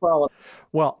 I'm rooting for all of them.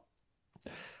 Well,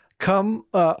 come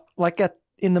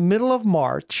in the middle of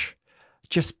March,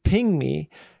 just ping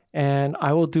me, and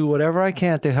I will do whatever I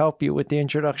can to help you with the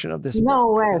introduction of this book.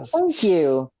 No way. Thank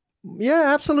you.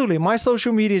 Yeah, absolutely. My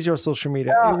social media is your social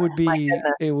media. Oh,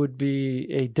 it would be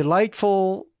a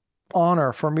delightful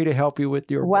honor for me to help you with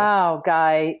your book.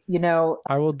 Guy,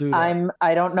 I will do that.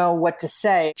 I don't know what to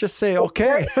say. Just say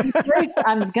okay.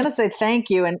 I'm just going to say thank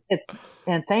you,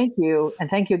 and thank you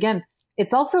again.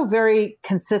 It's also very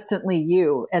consistently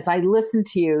you. As I listen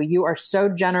to you, you are so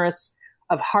generous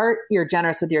of heart. You're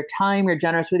generous with your time. You're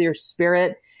generous with your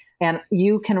spirit. And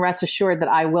you can rest assured that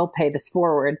I will pay this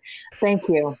forward. Thank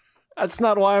you. That's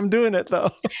not why I'm doing it,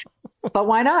 though. But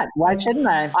why not? Why shouldn't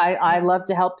I? I love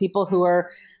to help people who are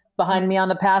behind me on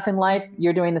the path in life.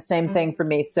 You're doing the same thing for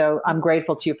me. So I'm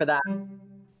grateful to you for that.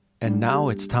 And now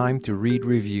it's time to read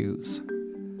reviews.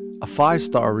 A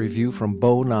 5-star review from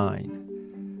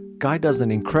Bo9. Guy does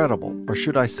an incredible, or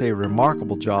should I say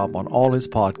remarkable job on all his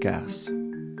podcasts.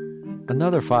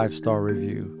 Another 5-star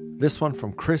review, this one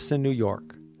from Chris in New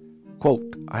York.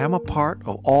 Quote, I am a part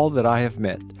of all that I have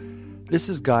met. This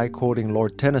is Guy quoting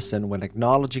Lord Tennyson when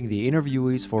acknowledging the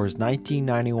interviewees for his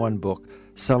 1991 book,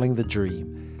 Selling the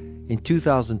Dream. In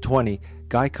 2020,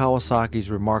 Guy Kawasaki's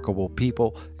Remarkable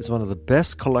People is one of the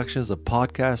best collections of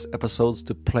podcast episodes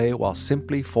to play while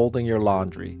simply folding your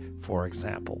laundry, for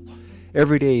example.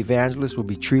 Everyday evangelists will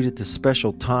be treated to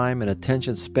special time and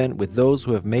attention spent with those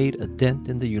who have made a dent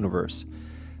in the universe.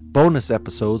 Bonus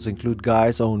episodes include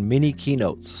Guy's own mini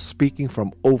keynotes, speaking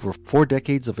from over 4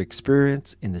 decades of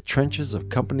experience in the trenches of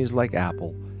companies like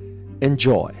Apple.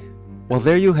 Enjoy. Well,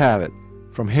 there you have it.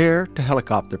 From hair to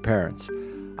helicopter parents.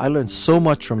 I learned so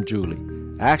much from Julie.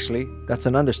 Actually, that's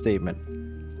an understatement.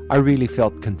 I really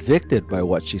felt convicted by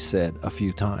what she said a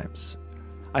few times.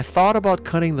 I thought about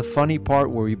cutting the funny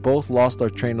part where we both lost our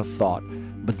train of thought,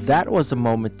 but that was a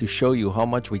moment to show you how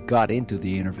much we got into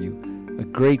the interview. A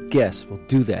great guest will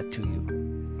do that to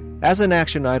you. As an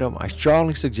action item, I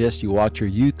strongly suggest you watch your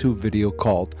YouTube video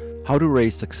called How to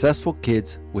Raise Successful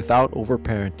Kids Without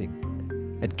Overparenting.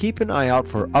 And keep an eye out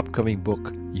for our upcoming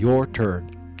book, Your Turn.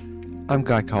 I'm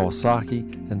Guy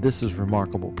Kawasaki, and this is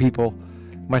Remarkable People.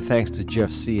 My thanks to Jeff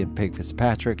C. and Peg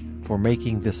Fitzpatrick for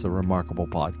making this a remarkable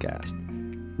podcast.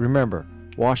 Remember,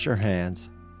 wash your hands,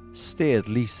 stay at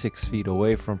least 6 feet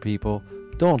away from people,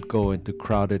 don't go into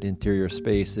crowded interior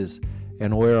spaces,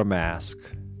 and wear a mask.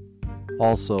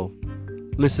 Also,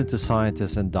 listen to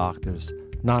scientists and doctors,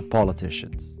 not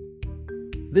politicians.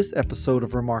 This episode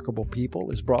of Remarkable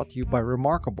People is brought to you by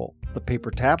Remarkable, the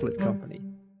paper tablet company.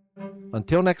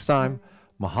 Until next time,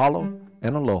 mahalo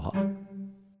and aloha.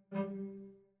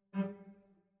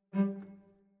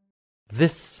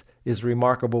 This is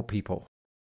Remarkable People.